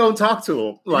see why that. you don't talk to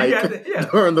him You like got that, yeah.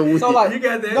 during the week. so, like You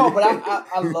got that. no, but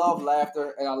I love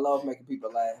laughter and I love making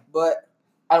people laugh. But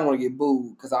I don't want to get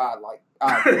booed because I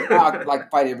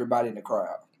like fight everybody in the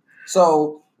crowd.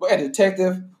 So, but a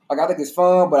detective, like I think it's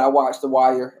fun, but I watch The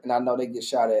Wire and I know they get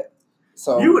shot at.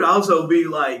 So You would also be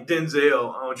like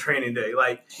Denzel on Training Day.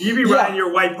 Like you be riding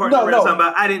your white partner No, around no. talking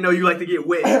about, I didn't know you like to get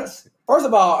wet. First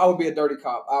of all, I would be a dirty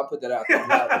cop. I'll put that out there.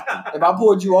 Like, if I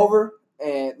pulled you over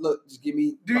and look, just give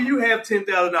me. Do you have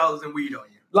 $10,000 in weed on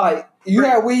you? Like you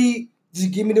have weed?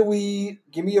 Just give me the weed.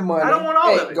 Give me your money. I don't want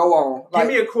all hey, of it. Go on. Like,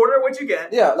 Give me a quarter of what you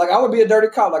got. yeah, like I would be a dirty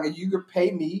cop. Like you could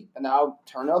pay me and I'll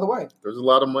turn the other way. There's a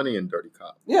lot of money in Dirty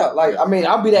Cop. Yeah, like Yeah. I mean,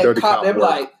 I'll be that Dirty cop. cop They'd be work.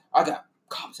 like, I got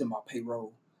cops in my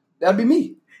payroll. That'd be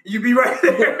me. You be right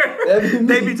there. That'd be me.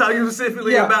 They be talking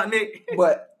specifically Yeah. about Nick.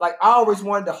 But like I always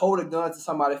wanted to hold a gun to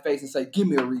somebody's face and say, "Give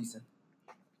me a reason."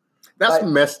 That's Like-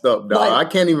 messed up, dog. like- I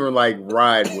can't even like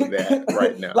ride with that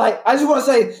right now. Like I just want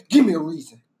to say, "Give me a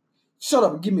reason." Shut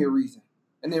up and give me a reason,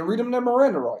 and then read them their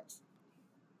Miranda rights.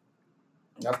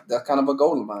 That's kind of a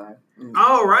goal of mine.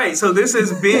 All right, so this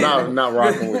has been not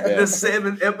rocking with the that.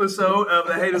 7th episode of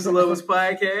the Haters to Lovers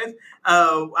podcast.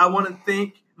 I want to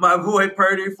thank my boy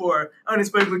Purdy for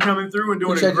unexpectedly coming through and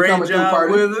doing Appreciate a you great coming through, job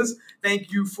Purdy. with us.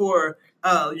 Thank you for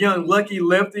young Lucky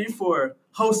Lefty for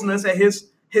hosting us at his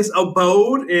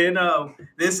abode. And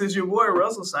this is your boy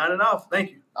Russell signing off.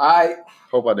 Thank you. I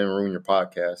Hope I didn't ruin your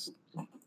podcast.